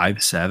a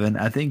 5.7.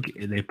 I think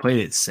they played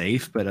it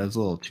safe, but it was a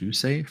little too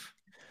safe.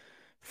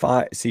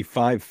 5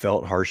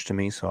 felt harsh to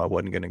me, so I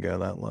wasn't going to go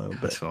that low.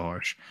 But that's so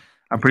harsh.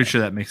 I'm pretty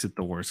sure that makes it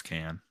the worst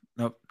can.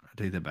 Nope, I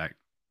take that back.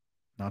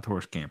 Not the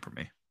worst can for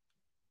me.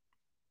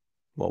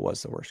 What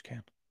was the worst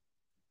can?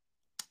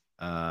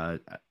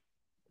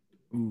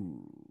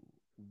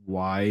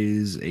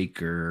 Wise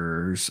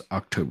Acres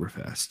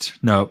Oktoberfest.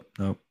 Nope.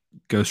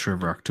 Ghost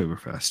River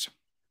Oktoberfest.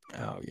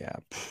 Oh yeah.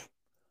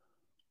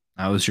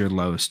 That was your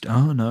lowest.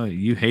 Oh no,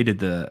 you hated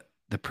the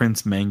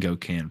Prince Mango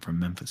can from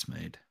Memphis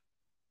Made.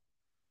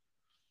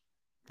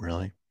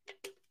 Really?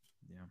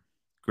 Yeah.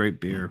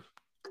 Great beer.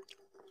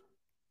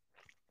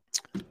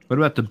 What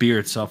about the beer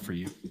itself for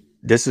you?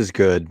 This is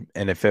good.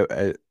 And if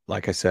it,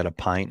 like I said, a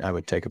pint, I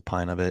would take a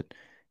pint of it.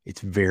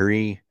 It's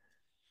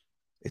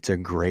a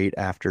great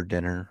after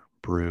dinner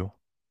brew.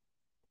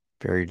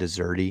 Very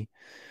desserty.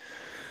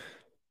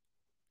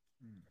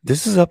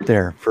 This is up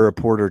there for a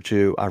porter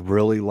too. I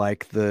really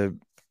like the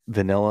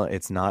vanilla.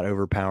 It's not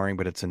overpowering,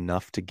 but it's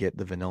enough to get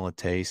the vanilla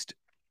taste.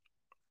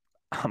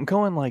 I'm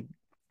going like,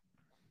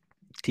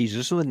 geez,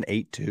 this was an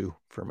 8.2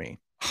 for me.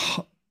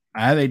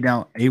 I have it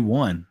down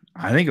 8.1.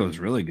 I think it was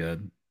really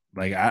good.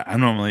 Like I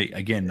normally,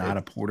 again, not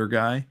a porter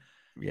guy.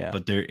 Yeah.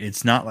 But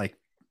it's not like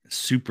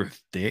super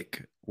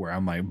thick where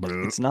I'm like,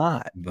 it's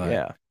not. But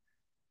yeah.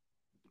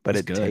 But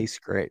it tastes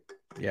great.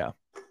 Yeah.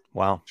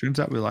 Wow. Turns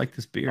out we like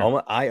this beer.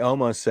 I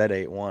almost said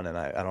 8.1, and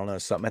I don't know,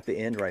 something at the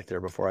end right there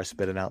before I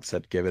spit it out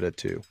said give it a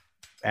 2.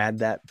 Add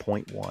that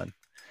 0.1.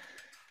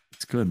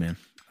 It's good, man.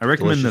 I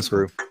recommend this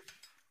brew.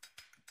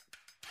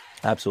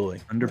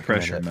 Absolutely. Under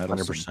pressure,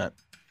 100%.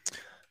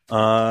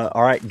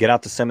 All right, get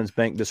out to Simmons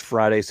Bank this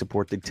Friday.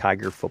 Support the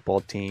Tiger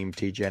football team.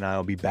 TJ and I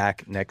will be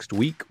back next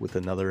week with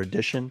another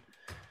edition.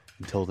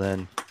 Until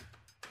then,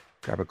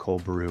 grab a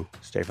cold brew.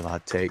 Stay for the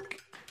hot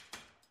take.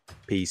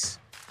 Peace.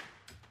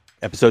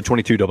 Episode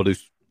 22, Double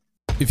Deuce.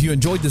 If you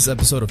enjoyed this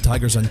episode of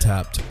Tigers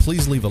Untapped,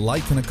 please leave a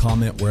like and a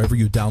comment wherever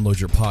you download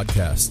your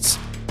podcasts.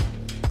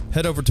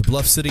 Head over to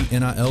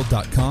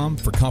BluffCityNIL.com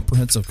for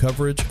comprehensive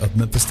coverage of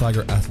Memphis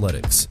Tiger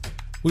athletics.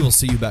 We will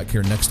see you back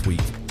here next week.